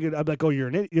 I don't think I'd be like, oh, you're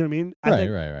an idiot. You know what I mean?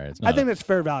 Right. I think that's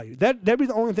fair value. That'd be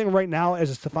the only thing right now as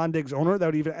a Stefon Diggs owner that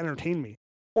would even entertain me.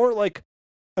 Or like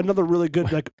another really good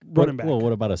running back. Well,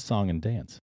 what about a song and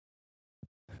dance?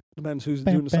 Depends who's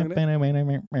doing the song and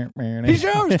dance. He's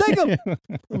yours. Take him.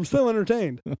 I'm still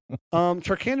entertained.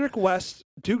 Charkandrick West,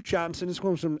 Duke Johnson. This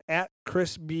comes from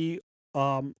 @Chris B.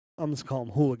 I'm just calling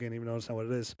him Hooligan, even though that's not what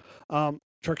it is.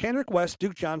 Charkandrick West,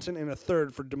 Duke Johnson, and a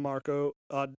 3rd for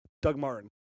Doug Martin.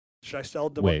 Should I sell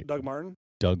Doug Martin?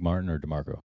 Doug Martin or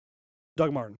DeMarco?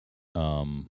 Doug Martin.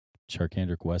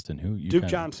 Charkandrick West and who? Duke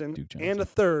Johnson, and a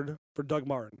 3rd for Doug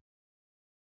Martin.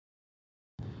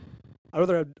 I'd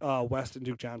rather have West and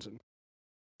Duke Johnson.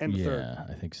 And 3rd. Yeah,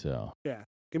 I think so. Yeah,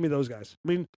 give me those guys. I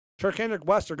mean, Charkandrick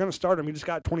West are going to start him. He just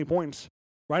got 20 points.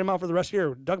 Write him out for the rest of the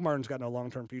year. Doug Martin's got no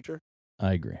long-term future.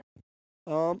 I agree.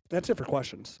 That's it for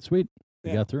questions. Sweet.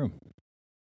 We got through them.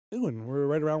 Ooh, and we're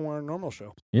right around our normal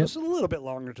show. Yeah. It's a little bit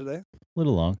longer today. A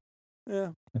little long.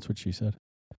 Yeah. That's what she said.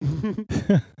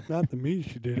 Not to me,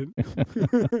 she didn't.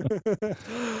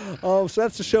 So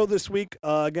that's the show this week.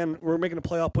 Again, we're making a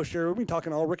playoff push here. We've been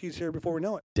talking all rookies here before we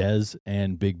know it. Dez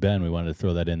and Big Ben, we wanted to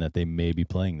throw that in that they may be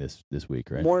playing this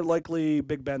week, right? More likely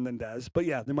Big Ben than Dez, but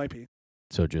yeah, they might be.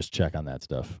 So just check on that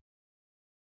stuff.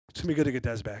 It's going to be good to get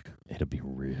Dez back. It'll be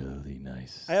really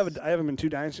nice. I have him in 2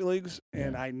 Dynasty leagues,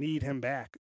 and I need him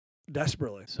back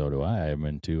desperately. So do I. I have him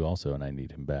in 2 also, and I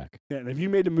need him back. Yeah, and if you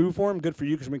made a move for him, good for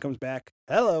you, because when he comes back,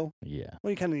 hello. Yeah.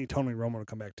 Well, you kind of need Tony Romo to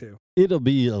come back, too. It'll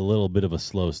be a little bit of a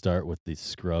slow start with the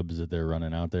scrubs that they're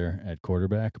running out there at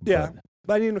quarterback. Yeah,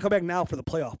 but I need him to come back now for the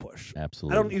playoff push.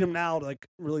 Absolutely. I don't need him now to,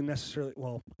 really necessarily,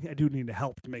 well, I do need the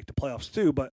help to make the playoffs,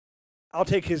 too, but I'll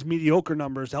take his mediocre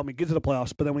numbers to help me get to the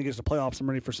playoffs, but then when he gets to the playoffs, I'm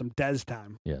ready for some Dez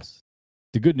time. Yes.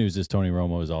 The good news is Tony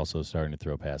Romo is also starting to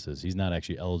throw passes. He's not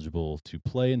actually eligible to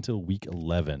play until week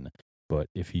 11, but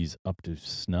if he's up to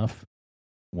snuff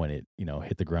when it,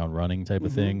 hit the ground running type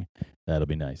of thing, that'll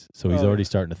be nice. So he's already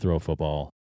starting to throw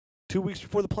football. 2 weeks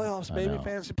before the playoffs, baby,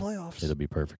 fantasy playoffs. It'll be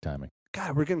perfect timing.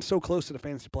 God, we're getting so close to the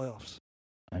fantasy playoffs.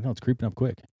 I know, it's creeping up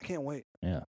quick. I can't wait.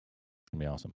 Yeah, it's going to be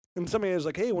awesome. And somebody is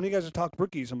like, hey, when you guys are talking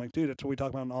rookies, I'm like, dude, that's what we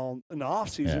talk about in the off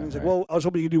season. Yeah, He's like, well, I was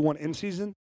hoping you could do one in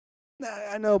season. Nah,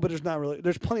 I know, but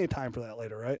there's plenty of time for that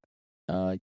later, right?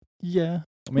 Yeah.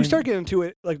 we start getting into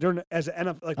it like during as an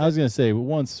NFL. Like I was gonna say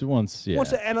once, yeah.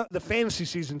 Once the fantasy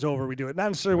season's over, we do it. Not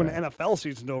necessarily when the NFL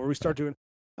season's over. We start doing,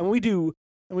 and we do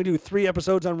 3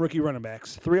 episodes on rookie running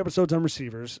backs, 3 episodes on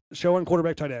receivers, show on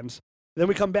quarterback tight ends. Then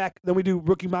we come back. Then we do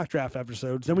rookie mock draft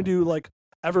episodes. Then we do like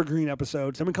evergreen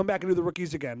episodes. Then we come back and do the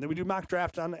rookies again. Then we do mock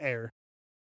draft on the air.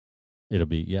 It'll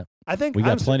be I think we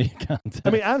got plenty of content.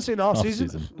 I mean, honestly, in off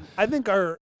season, I think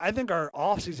our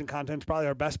off season content is probably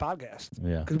our best podcast.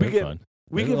 Yeah, because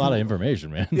we give a lot of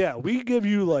information, man. Yeah, we give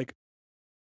you like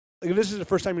if this is the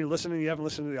first time you're listening, and you haven't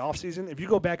listened to the off season. If you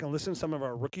go back and listen to some of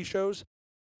our rookie shows,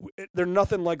 they're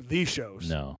nothing like these shows.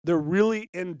 No, they're really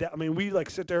in depth. I mean, we like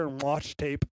sit there and watch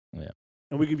tape. Yeah.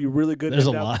 And we give you really good. There's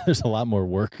a lot more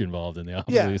work involved in the off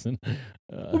season.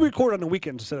 We record on the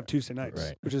weekends instead of Tuesday nights,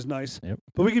 right, which is nice. Yep.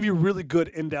 But we give you really good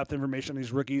in-depth information on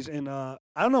these rookies. And I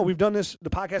don't know, we've done this. The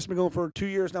podcast has been going for 2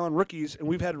 years now on rookies, and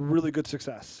we've had really good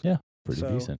success. Yeah, pretty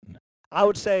decent. I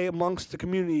would say amongst the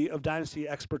community of Dynasty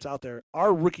experts out there,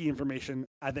 our rookie information,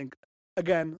 I think,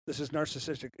 again, this is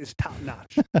narcissistic, is top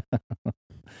notch.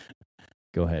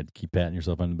 Go ahead, keep patting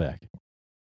yourself on the back.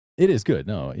 It is good.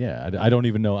 No, yeah. I don't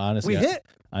even know, honestly. We hit.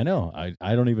 I know.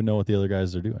 I don't even know what the other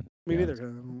guys are doing. Me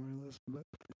neither.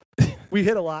 We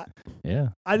hit a lot. Yeah.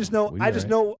 I just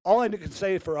know. All I can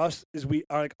say for us is we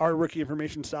are like our rookie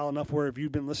information style enough where if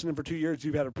you've been listening for 2 years,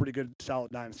 you've had a pretty good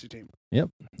solid dynasty team. Yep,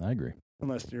 I agree.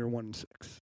 Unless you're 1-6.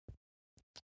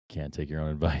 Can't take your own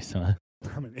advice, huh?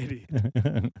 I'm an idiot.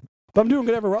 But I'm doing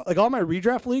good overall. Like all my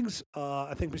redraft leagues,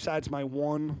 I think besides my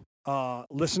one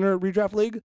listener redraft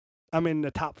league, I'm in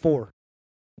the top 4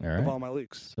 of all my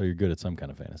leagues. So you're good at some kind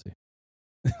of fantasy.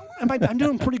 I'm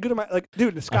doing pretty good at my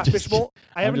the Scott Fish Bowl.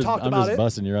 I'm just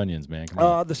busting your onions, man. Come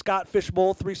on. The Scott Fish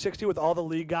Bowl 360 with all the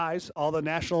league guys, all the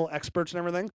national experts and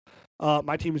everything.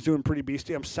 My team is doing pretty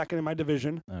beastie. I'm second in my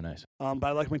division. Oh, nice. But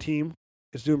I like my team.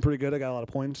 It's doing pretty good. I got a lot of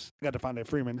points. I got DeFonte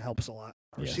Freeman, helps a lot.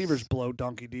 Yes. Receivers blow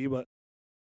Donkey D, but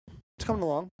it's coming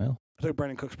along. Well, I think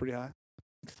Brandon Cook's pretty high.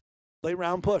 Late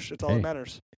round push. It's all that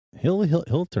matters. He'll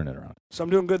turn it around. So I'm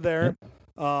doing good there.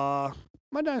 Yep.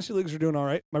 My dynasty leagues are doing all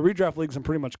right. My redraft leagues, I'm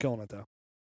pretty much killing it though.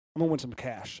 I'm gonna win some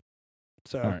cash.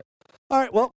 So, all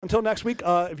right. Well, until next week.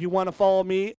 If you want to follow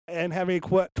me and have any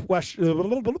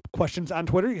questions on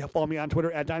Twitter, you can follow me on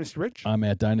Twitter at Dynasty Rich. I'm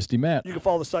at Dynasty Matt. You can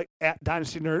follow the site at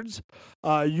Dynasty Nerds.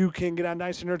 You can get on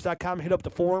DynastyNerds.com, hit up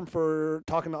the forum for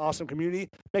talking to awesome community.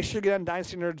 Make sure you get on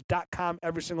DynastyNerds.com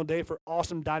every single day for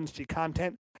awesome Dynasty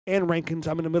content and rankings.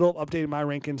 I'm in the middle of updating my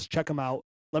rankings. Check them out.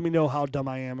 Let me know how dumb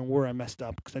I am and where I messed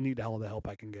up because I need all the help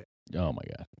I can get. Oh, my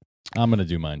God. I'm going to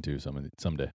do mine, too,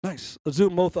 someday. Nice. Let's do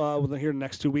them both here in the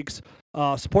next 2 weeks.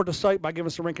 Support the site by giving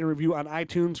us a ranking review on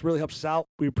iTunes. Really helps us out.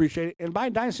 We appreciate it. And buy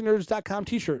a DynastyNerds.com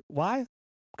t-shirt. Why?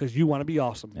 Because you want to be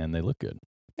awesome. And they look good.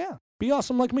 Yeah. Be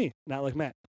awesome like me, not like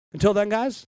Matt. Until then,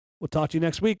 guys, we'll talk to you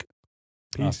next week.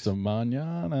 Peace. Hasta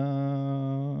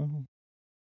mañana.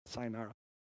 Sayonara.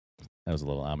 That was a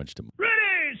little homage to... Ready,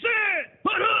 set,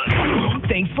 put up!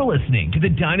 Thanks for listening to the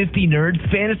Dynasty Nerds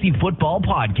Fantasy Football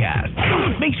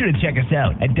Podcast. Make sure to check us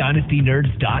out at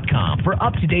DynastyNerds.com for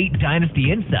up-to-date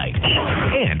Dynasty insight.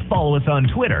 And follow us on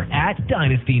Twitter at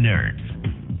Dynasty Nerds.